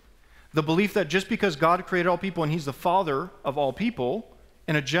universalism. The belief that just because God created all people and he's the Father of all people,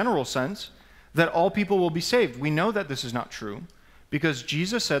 in a general sense, that all people will be saved. We know that this is not true because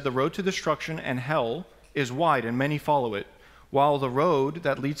Jesus said the road to destruction and hell is wide and many follow it, while the road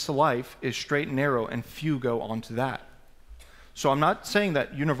that leads to life is straight and narrow and few go onto that. So I'm not saying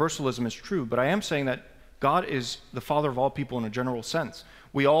that universalism is true, but I am saying that God is the Father of all people in a general sense.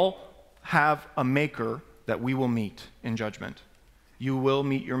 We all have a maker that we will meet in judgment. You will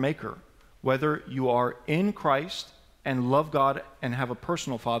meet your maker, whether you are in Christ and love God and have a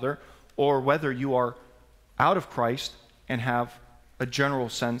personal Father, or whether you are out of Christ and have a general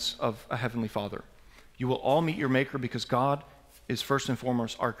sense of a heavenly Father. You will all meet your maker because God is first and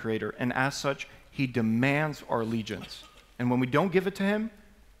foremost our creator, and as such, he demands our allegiance. And when we don't give it to him,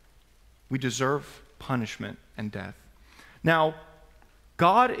 we deserve punishment and death. Now,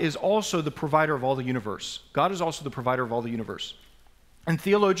 God is also the provider of all the universe. God is also the provider of all the universe. And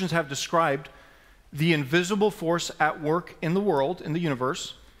theologians have described the invisible force at work in the world, in the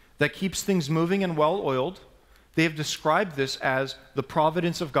universe, that keeps things moving and well-oiled. They have described this as the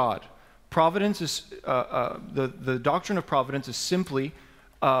providence of God. Providence is, the doctrine of providence is simply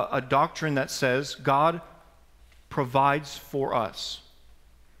a doctrine that says God provides for us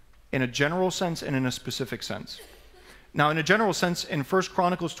in a general sense and in a specific sense. Now, in a general sense, in 1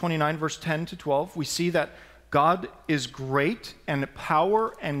 Chronicles 29, verse 10 to 12, we see that God is great and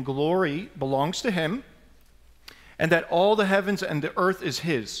power and glory belongs to him, and that all the heavens and the earth is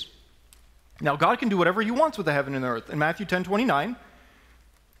his. Now, God can do whatever he wants with the heaven and the earth. In Matthew 10:29,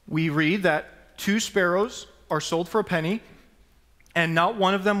 we read that 2 sparrows are sold for a penny, and not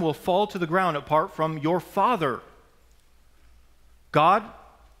one of them will fall to the ground apart from your Father. God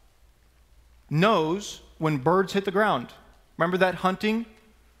knows when birds hit the ground. Remember that hunting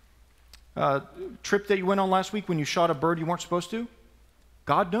trip that you went on last week when you shot a bird you weren't supposed to?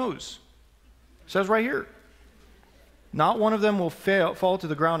 God knows. It says right here, not one of them will fall to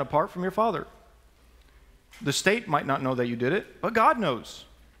the ground apart from your Father. The state might not know that you did it, but God knows.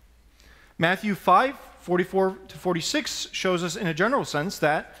 Matthew 5:44-46 shows us in a general sense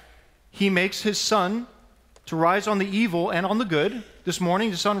that he makes his sun to rise on the evil and on the good. This morning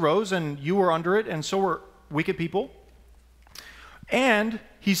the sun rose and you were under it, and so were wicked people. And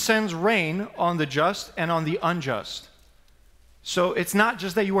he sends rain on the just and on the unjust. So it's not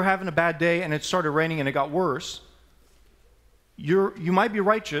just that you were having a bad day and it started raining and it got worse. You might be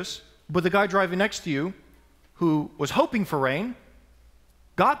righteous, but the guy driving next to you who was hoping for rain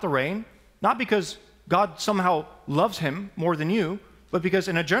got the rain, not because God somehow loves him more than you, but because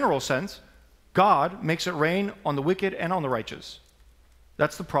in a general sense, God makes it rain on the wicked and on the righteous.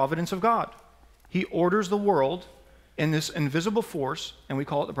 That's the providence of God. He orders the world in this invisible force, and we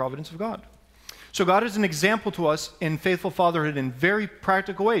call it the providence of God. So God is an example to us in faithful fatherhood in very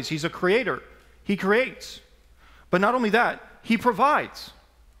practical ways. He's a creator. He creates. But not only that, he provides.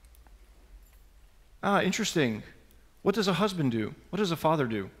 Interesting. What does a husband do? What does a father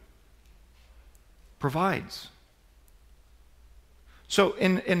do? Provides. So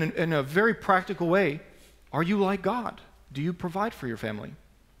in a very practical way, are you like God? Do you provide for your family?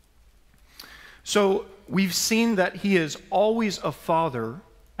 So we've seen that he is always a father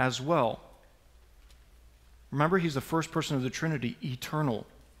as well. Remember, he's the first person of the Trinity, eternal.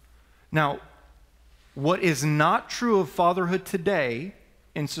 Now, what is not true of fatherhood today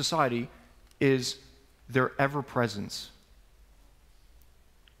in society is their ever-presence.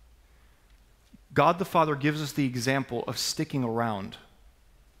 God the Father gives us the example of sticking around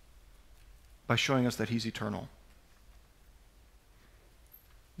by showing us that he's eternal.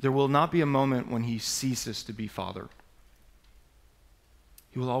 There will not be a moment when he ceases to be Father.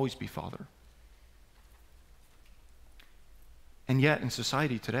 He will always be Father. And yet, in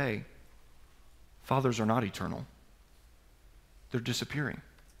society today, fathers are not eternal. They're disappearing.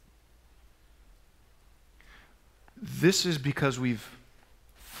 This is because we've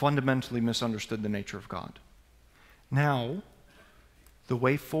fundamentally misunderstood the nature of God. Now, the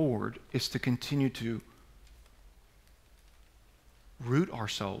way forward is to continue to root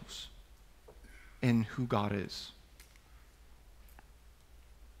ourselves in who God is.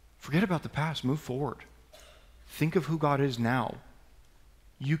 Forget about the past, move forward. Think of who God is now.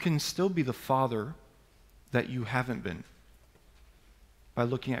 You can still be the father that you haven't been by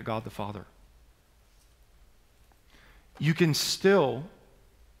looking at God the Father. You can still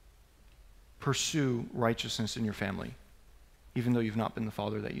pursue righteousness in your family, even though you've not been the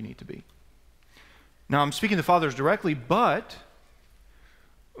father that you need to be. Now, I'm speaking to fathers directly, but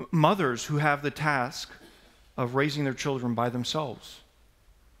mothers who have the task of raising their children by themselves,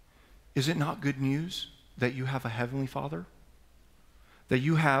 is it not good news that you have a heavenly Father? That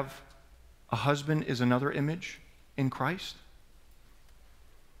you have a husband is another image in Christ?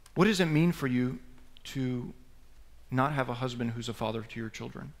 What does it mean for you to not have a husband who's a father to your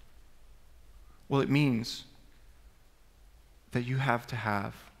children? Well, it means that you have to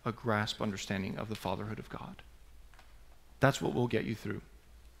have a grasp understanding of the fatherhood of God. That's what will get you through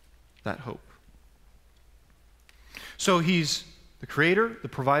that hope. So he's the creator, the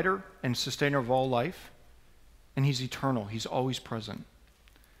provider, and sustainer of all life. And he's eternal. He's always present.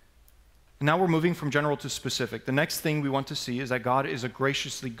 And now we're moving from general to specific. The next thing we want to see is that God is a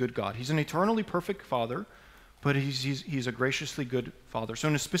graciously good God. He's an eternally perfect Father, but he's a graciously good Father. So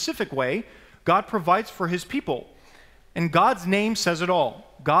in a specific way, God provides for his people. And God's name says it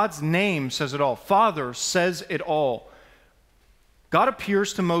all. God's name says it all. Father says it all. God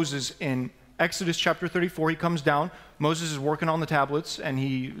appears to Moses in Exodus chapter 34. He comes down. Moses is working on the tablets, and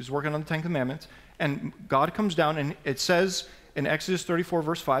he is working on the Ten Commandments. And God comes down, and it says in Exodus 34,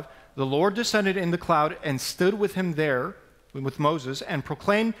 verse 5, the Lord descended in the cloud and stood with him there, with Moses, and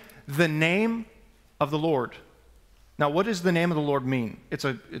proclaimed the name of the Lord. Now, what does the name of the Lord mean? It's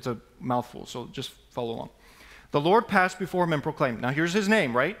a mouthful, so just follow along. The Lord passed before him and proclaimed. Now, here's his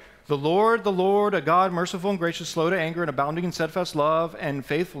name, right? The Lord, a God, merciful and gracious, slow to anger, and abounding in steadfast love and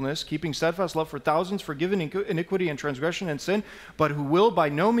faithfulness, keeping steadfast love for thousands, forgiving iniquity and transgression and sin, but who will by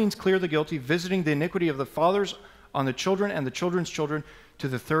no means clear the guilty, visiting the iniquity of the fathers on the children and the children's children to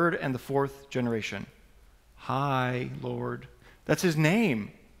the third and the fourth generation. Hi, Lord. That's his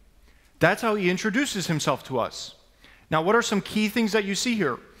name. That's how he introduces himself to us. Now, what are some key things that you see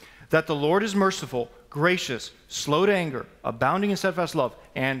here? That the Lord is merciful, gracious, slow to anger, abounding in steadfast love,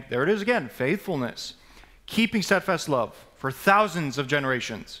 and there it is again, faithfulness, keeping steadfast love for thousands of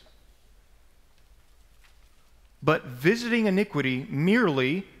generations. but visiting iniquity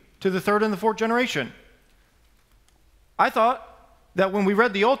merely to the third and the fourth generation. I thought that when we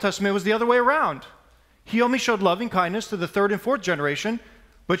read the Old Testament, it was the other way around. He only showed loving kindness to the third and fourth generation,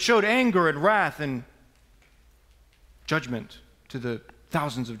 but showed anger and wrath and judgment to the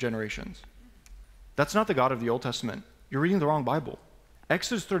thousands of generations. That's not the God of the Old Testament. You're reading the wrong Bible.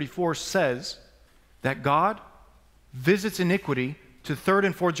 Exodus 34 says that God visits iniquity to third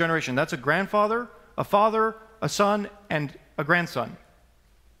and fourth generation. That's a grandfather, a father, a son, and a grandson.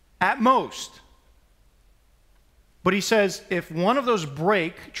 At most. But he says if one of those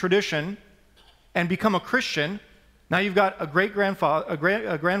break tradition and become a Christian, now you've got a great-grandfather,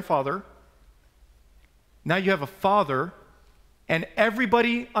 a grandfather, now you have a father, and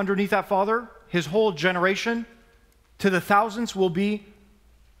everybody underneath that father, his whole generation, to the thousands will be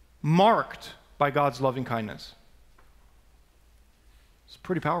marked by God's loving kindness. It's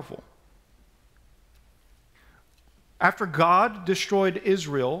pretty powerful. After God destroyed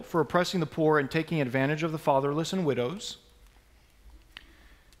Israel for oppressing the poor and taking advantage of the fatherless and widows,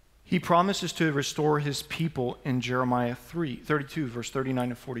 he promises to restore his people in Jeremiah 32, verse 39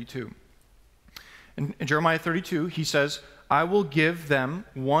 to 42. In Jeremiah 32, he says, I will give them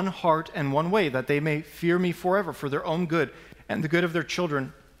one heart and one way, that they may fear me forever for their own good and the good of their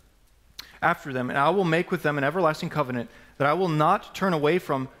children after them. And I will make with them an everlasting covenant, that I will not turn away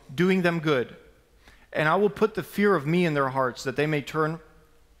from doing them good. And I will put the fear of me in their hearts, that they may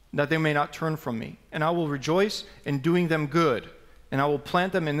not turn from me. And I will rejoice in doing them good. And I will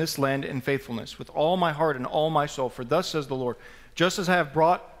plant them in this land in faithfulness, with all my heart and all my soul. For thus says the Lord, just as I have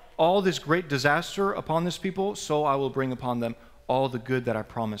brought all this great disaster upon this people, so I will bring upon them all the good that I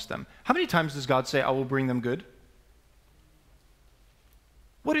promised them. How many times does God say, I will bring them good?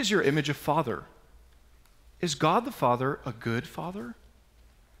 What is your image of father? Is God the Father a good father?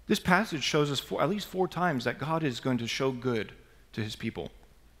 This passage shows us at least 4 times that God is going to show good to his people.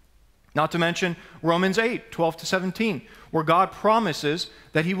 Not to mention Romans 8, 12 to 17, where God promises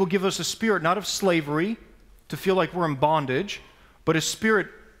that he will give us a spirit not of slavery to feel like we're in bondage, but a spirit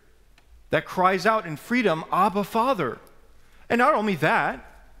that cries out in freedom, Abba, Father. And not only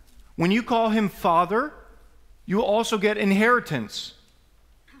that, when you call him Father, you will also get inheritance.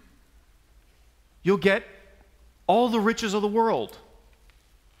 You'll get all the riches of the world.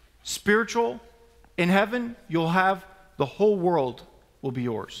 Spiritual, in heaven, you'll have the whole world will be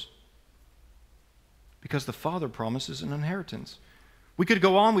yours. Because the Father promises an inheritance. We could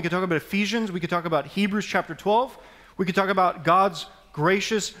go on, we could talk about Ephesians, we could talk about Hebrews chapter 12, we could talk about God's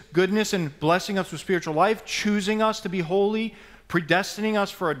gracious goodness and blessing us with spiritual life, choosing us to be holy, predestining us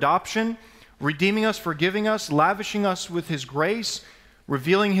for adoption, redeeming us, forgiving us, lavishing us with his grace,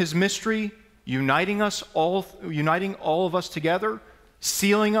 revealing his mystery, uniting all of us together,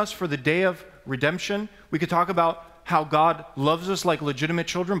 sealing us for the day of redemption. We could talk about how God loves us like legitimate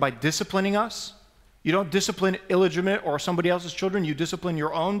children by disciplining us. You don't discipline illegitimate or somebody else's children, you discipline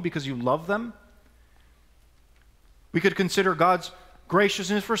your own because you love them. We could consider God's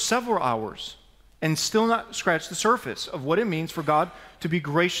graciousness for several hours and still not scratch the surface of what it means for God to be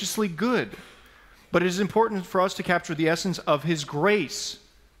graciously good. But it is important for us to capture the essence of his grace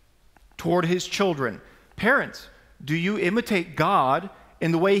toward his children. Parents, do you imitate God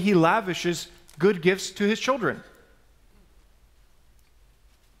in the way he lavishes good gifts to his children?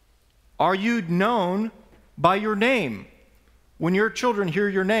 Are you known by your name? When your children hear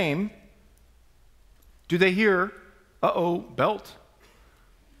your name, do they hear, uh-oh, belt?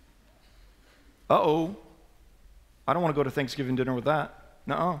 Uh-oh, I don't want to go to Thanksgiving dinner with that.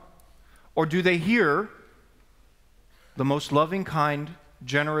 Nuh-uh. Or do they hear the most loving, kind,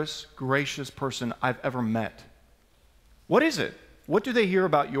 generous, gracious person I've ever met? What is it? What do they hear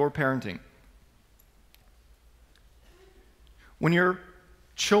about your parenting? When your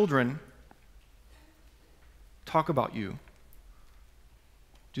children talk about you,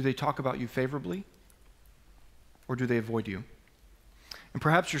 do they talk about you favorably? Or do they avoid you? And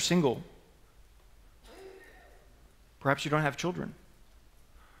perhaps you're single. Perhaps you don't have children.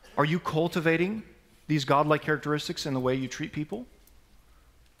 Are you cultivating these godlike characteristics in the way you treat people?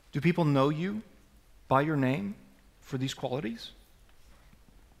 Do people know you by your name for these qualities?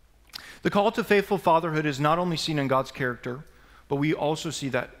 The call to faithful fatherhood is not only seen in God's character, but we also see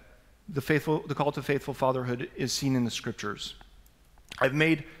that the call to faithful fatherhood is seen in the Scriptures. I've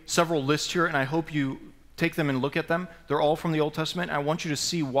made several lists here, and I hope you take them and look at them. They're all from the Old Testament, and I want you to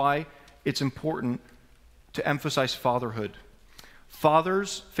see why it's important to emphasize fatherhood.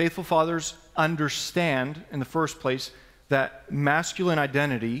 Faithful fathers understand, in the first place, that masculine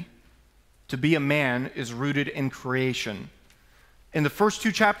identity, to be a man, is rooted in creation. In the first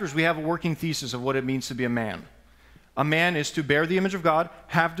 2 chapters, we have a working thesis of what it means to be a man. A man is to bear the image of God,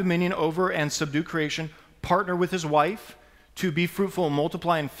 have dominion over and subdue creation, partner with his wife to be fruitful and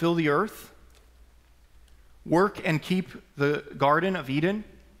multiply and fill the earth, work and keep the Garden of Eden,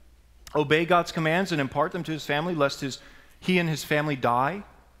 obey God's commands and impart them to his family, lest he and his family die.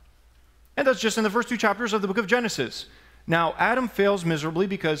 And that's just in the first 2 chapters of the book of Genesis. Now, Adam fails miserably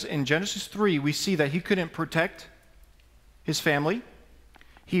because in Genesis 3, we see that he couldn't protect his family.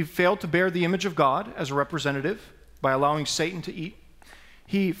 He failed to bear the image of God as a representative by allowing Satan to eat.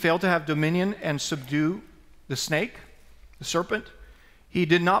 He failed to have dominion and subdue the snake, the serpent. He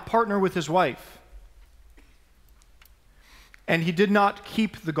did not partner with his wife. And he did not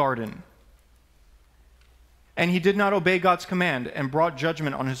keep the garden. And he did not obey God's command and brought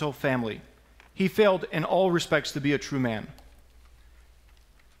judgment on his whole family. He failed in all respects to be a true man.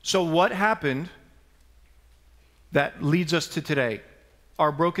 So what happened that leads us to today?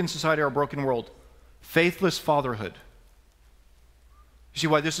 Our broken society, our broken world. Faithless fatherhood. You see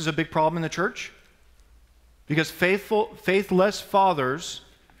why this is a big problem in the church? Because faithless fathers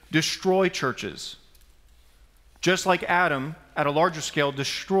destroy churches. Just like Adam, at a larger scale,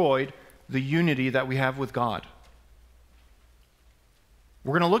 destroyed the unity that we have with God.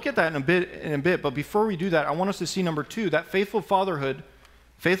 We're going to look at that in a bit, but before we do that, I want us to see number 2, that faithful fatherhood,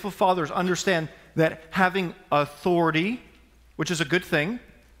 faithful fathers understand that having authority, which is a good thing,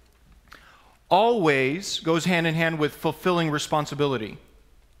 always goes hand in hand with fulfilling responsibility.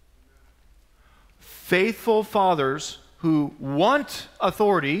 Faithful fathers who want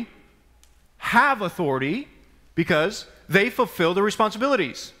authority have authority because they fulfill their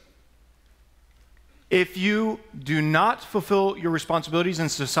responsibilities. If you do not fulfill your responsibilities in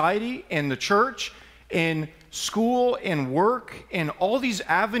society, in the church, in school, in work, in all these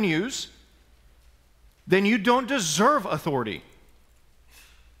avenues, then you don't deserve authority.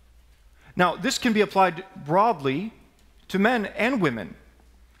 Now, this can be applied broadly to men and women.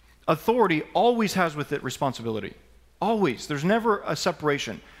 Authority always has with it responsibility. Always. There's never a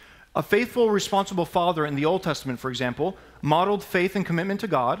separation. A faithful, responsible father in the Old Testament, for example, modeled faith and commitment to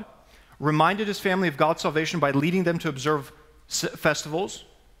God, reminded his family of God's salvation by leading them to observe festivals,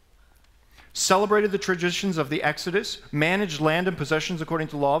 celebrated the traditions of the Exodus, managed land and possessions according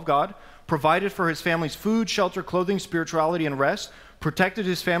to the law of God, provided for his family's food, shelter, clothing, spirituality, and rest, protected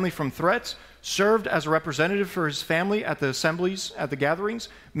his family from threats, served as a representative for his family at the assemblies, at the gatherings,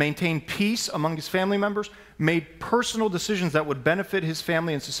 maintained peace among his family members, made personal decisions that would benefit his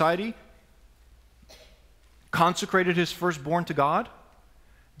family and society, consecrated his firstborn to God,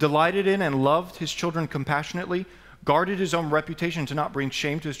 delighted in and loved his children compassionately, guarded his own reputation to not bring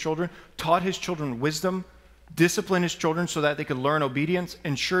shame to his children, taught his children wisdom, disciplined his children so that they could learn obedience,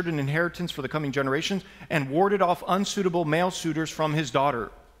 ensured an inheritance for the coming generations, and warded off unsuitable male suitors from his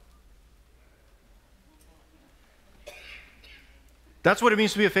daughter. That's what it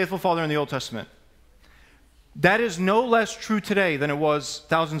means to be a faithful father in the Old Testament. That is no less true today than it was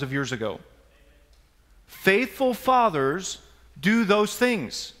thousands of years ago. Faithful fathers do those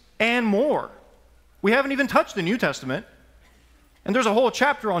things and more. We haven't even touched the New Testament, and there's a whole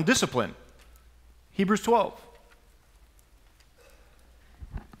chapter on discipline. Hebrews 12.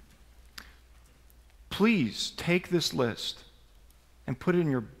 Please take this list and put it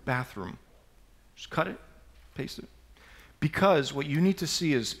in your bathroom. Just cut it, paste it. Because what you need to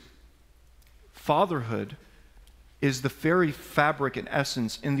see is fatherhood is the very fabric and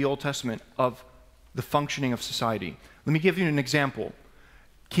essence in the Old Testament of the functioning of society. Let me give you an example.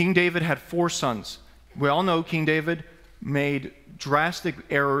 King David had 4 sons. We all know King David made drastic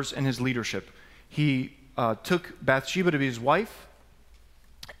errors in his leadership. He took Bathsheba to be his wife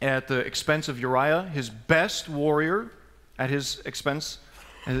at the expense of Uriah, his best warrior, at his expense,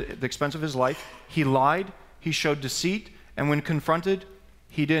 at the expense of his life. He lied, he showed deceit, and when confronted,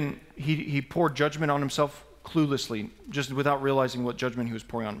 he poured judgment on himself cluelessly, just without realizing what judgment he was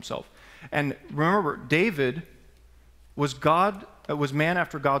pouring on himself. And remember, David was man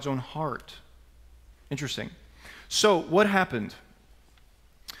after God's own heart. Interesting. So what happened?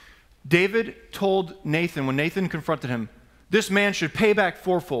 David told Nathan, when Nathan confronted him, this man should pay back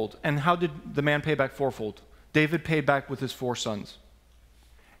fourfold. And how did the man pay back fourfold? David paid back with his 4 sons.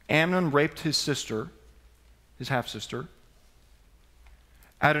 Amnon raped his sister, his half-sister.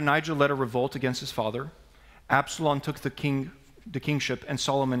 Adonijah led a revolt against his father. Absalom took the kingship, and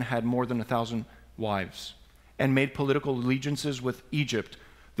Solomon had more than 1,000 wives and made political allegiances with Egypt,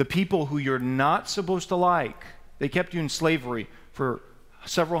 the people who you're not supposed to like. They kept you in slavery for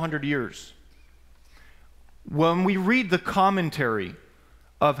several hundred years. When we read the commentary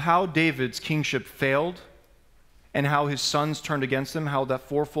of how David's kingship failed and how his sons turned against him, how that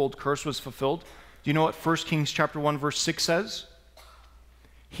fourfold curse was fulfilled, Do you know what 1 Kings chapter 1, verse 6 says?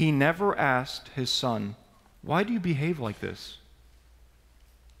 He never asked his son, "Why do you behave like this?"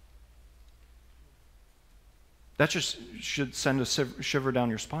 That just should send a shiver down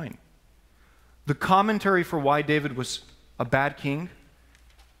your spine. The commentary for why David was a bad king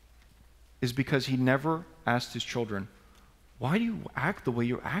is because he never asked his children, "Why do you act the way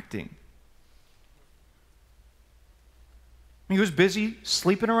you're acting?" He was busy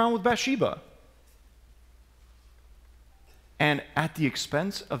sleeping around with Bathsheba. And at the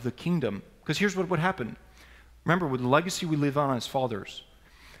expense of the kingdom. Because here's what would happen. Remember, with the legacy we live on as fathers,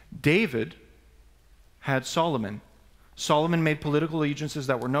 David had Solomon. Solomon made political allegiances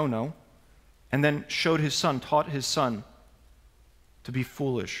that were no-no, and then showed his son, taught his son to be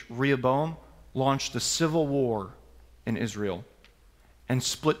foolish. Rehoboam launched a civil war in Israel and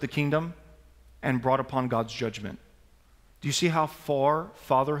split the kingdom and brought upon God's judgment. Do you see how far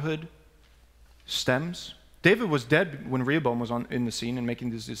fatherhood stems? David was dead when Rehoboam was in the scene and making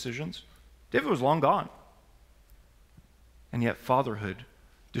these decisions. David was long gone. And yet fatherhood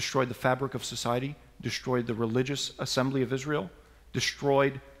destroyed the fabric of society, destroyed the religious assembly of Israel,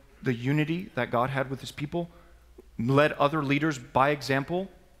 destroyed the unity that God had with his people, led other leaders by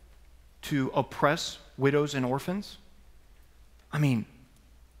example to oppress widows and orphans. I mean,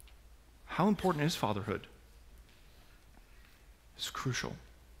 how important is fatherhood? It's crucial.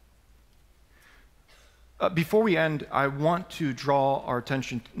 Before we end, I want to draw our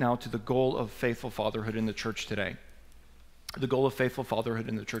attention now to the goal of faithful fatherhood in the church today. The goal of faithful fatherhood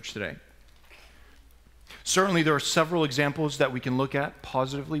in the church today. Certainly, there are several examples that we can look at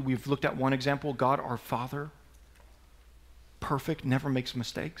positively. We've looked at one example, God our Father, perfect, never makes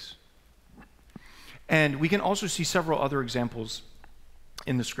mistakes. And we can also see several other examples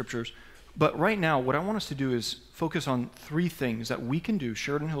in the scriptures. But right now, what I want us to do is focus on three things that we can do,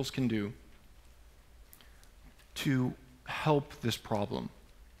 Sheridan Hills can do, to help this problem.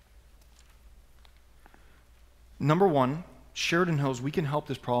 Number one, Sheridan Hills, we can help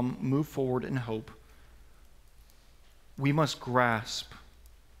this problem move forward in hope. We must grasp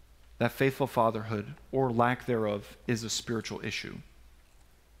that faithful fatherhood, or lack thereof, is a spiritual issue.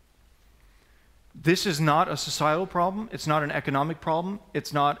 This is not a societal problem. It's not an economic problem.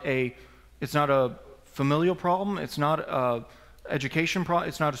 It's not a familial problem. It's not an education problem.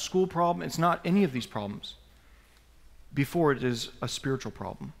 It's not a school problem. It's not any of these problems. Before it is a spiritual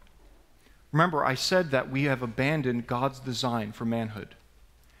problem. Remember, I said that we have abandoned God's design for manhood.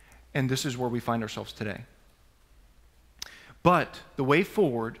 And this is where we find ourselves today. But the way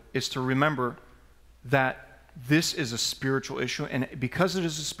forward is to remember that this is a spiritual issue. And because it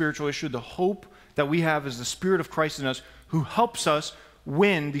is a spiritual issue, the hope that we have is the Spirit of Christ in us who helps us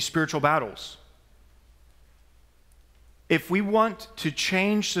win these spiritual battles. If we want to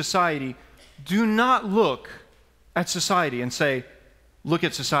change society, do not look at society and say, "Look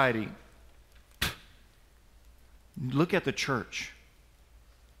at society." Look at the church.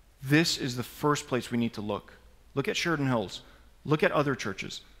 This is the first place we need to look. Look at Sheridan Hills. Look at other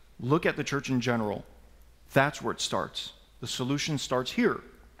churches. Look at the church in general. That's where it starts. The solution starts here.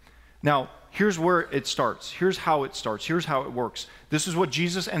 Now, here's where it starts. Here's how it starts. Here's how it works. This is what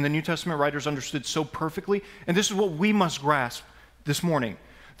Jesus and the New Testament writers understood so perfectly, and this is what we must grasp this morning.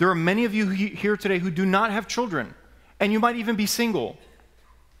 There are many of you here today who do not have children, and you might even be single.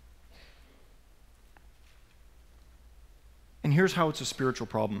 And here's how it's a spiritual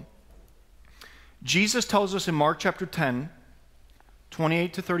problem. Jesus tells us in Mark chapter 10,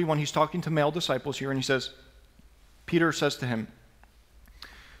 28 to 31, he's talking to male disciples here, and he says, Peter says to him,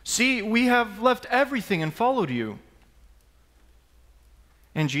 "See, we have left everything and followed you."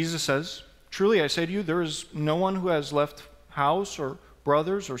 And Jesus says, "Truly I say to you, there is no one who has left house or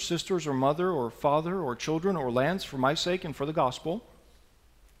brothers or sisters or mother or father or children or lands for my sake and for the gospel,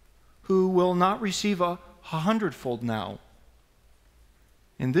 who will not receive a hundredfold now,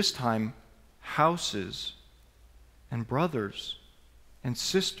 in this time, houses and brothers and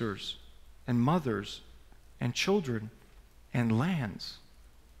sisters and mothers and children and lands."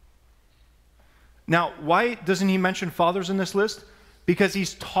 Now, why doesn't he mention fathers in this list? Because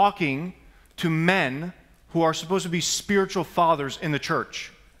he's talking to men who are supposed to be spiritual fathers in the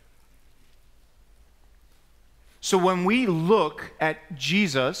church. So when we look at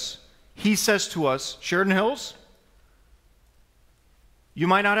Jesus, he says to us, Sheridan Hills, you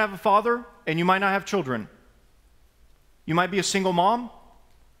might not have a father and you might not have children. You might be a single mom,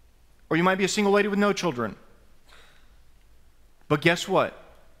 or you might be a single lady with no children. But guess what?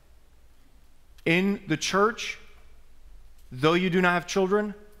 In the church, though you do not have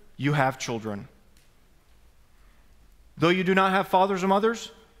children, you have children. Though you do not have fathers or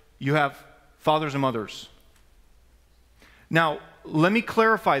mothers, you have fathers and mothers. Now, let me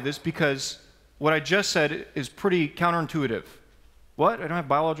clarify this because what I just said is pretty counterintuitive. What? I don't have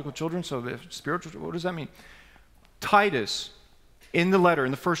biological children, so the spiritual, what does that mean? Titus, in the letter,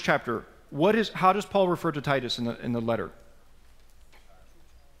 in the first chapter, how does Paul refer to Titus in the letter?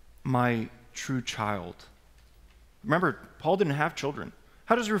 My true child. Remember, Paul didn't have children.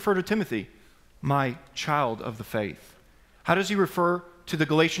 How does he refer to Timothy? My child of the faith. How does he refer to the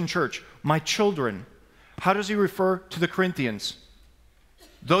Galatian church? My children. How does he refer to the Corinthians?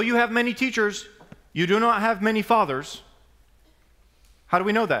 Though you have many teachers, you do not have many fathers. How do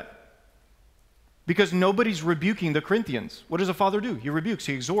we know that? Because nobody's rebuking the Corinthians. What does a father do? He rebukes,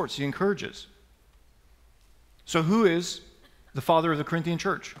 he exhorts, he encourages. So who is the father of the Corinthian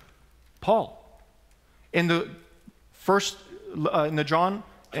church? Paul. In the first John,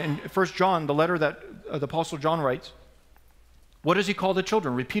 the letter that the Apostle John writes, what does he call the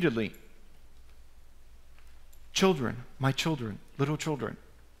children repeatedly? Children, my children, little children.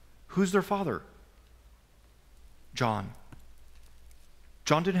 Who's their father? John.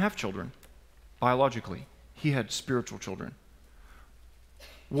 John didn't have children biologically. He had spiritual children.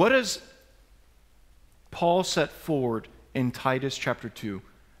 What does Paul set forward in Titus chapter 2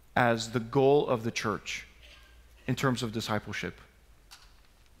 as the goal of the church in terms of discipleship?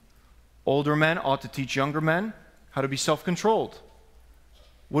 Older men ought to teach younger men how to be self-controlled.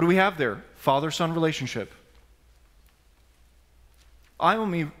 What do we have there? Father-son relationship. I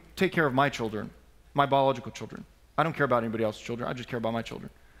only take care of my children, my biological children. I don't care about anybody else's children. I just care about my children.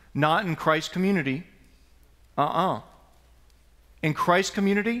 Not in Christ's community. In Christ's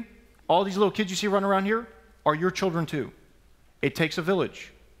community, all these little kids you see running around here are your children too. It takes a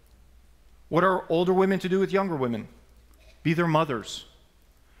village. What are older women to do with younger women? Be their mothers.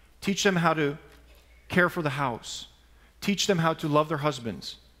 Teach them how to care for the house. Teach them how to love their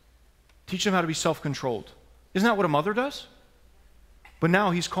husbands. Teach them how to be self-controlled. Isn't that what a mother does? But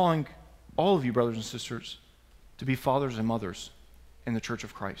now he's calling all of you, brothers and sisters, to be fathers and mothers in the church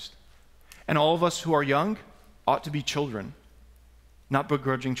of Christ. And all of us who are young ought to be children, not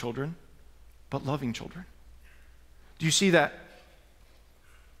begrudging children, but loving children. Do you see that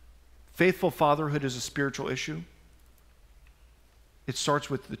faithful fatherhood is a spiritual issue? It starts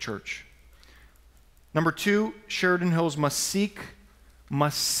with the church. Number 2, Sheridan Hills must seek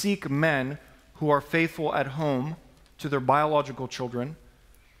men who are faithful at home to their biological children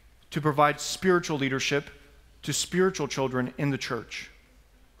to provide spiritual leadership to spiritual children in the church.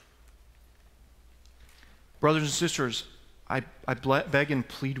 Brothers and sisters, I beg and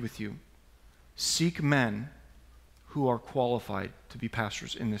plead with you, seek men who are qualified to be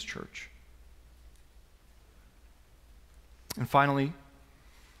pastors in this church. And finally,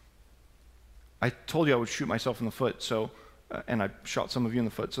 I told you I would shoot myself in the foot, and I shot some of you in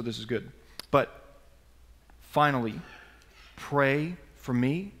the foot, so this is good. But finally, pray for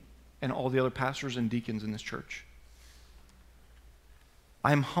me and all the other pastors and deacons in this church.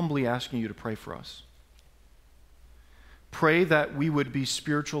 I am humbly asking you to pray for us. Pray that we would be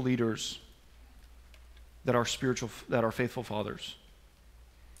spiritual leaders that are faithful fathers.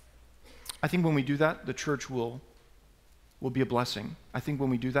 I think when we do that, the church will be a blessing. I think when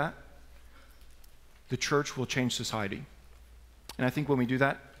we do that, the church will change society. And I think when we do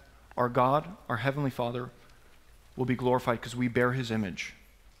that, our God, our Heavenly Father, will be glorified because we bear His image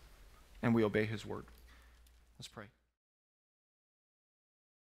and we obey His word. Let's pray.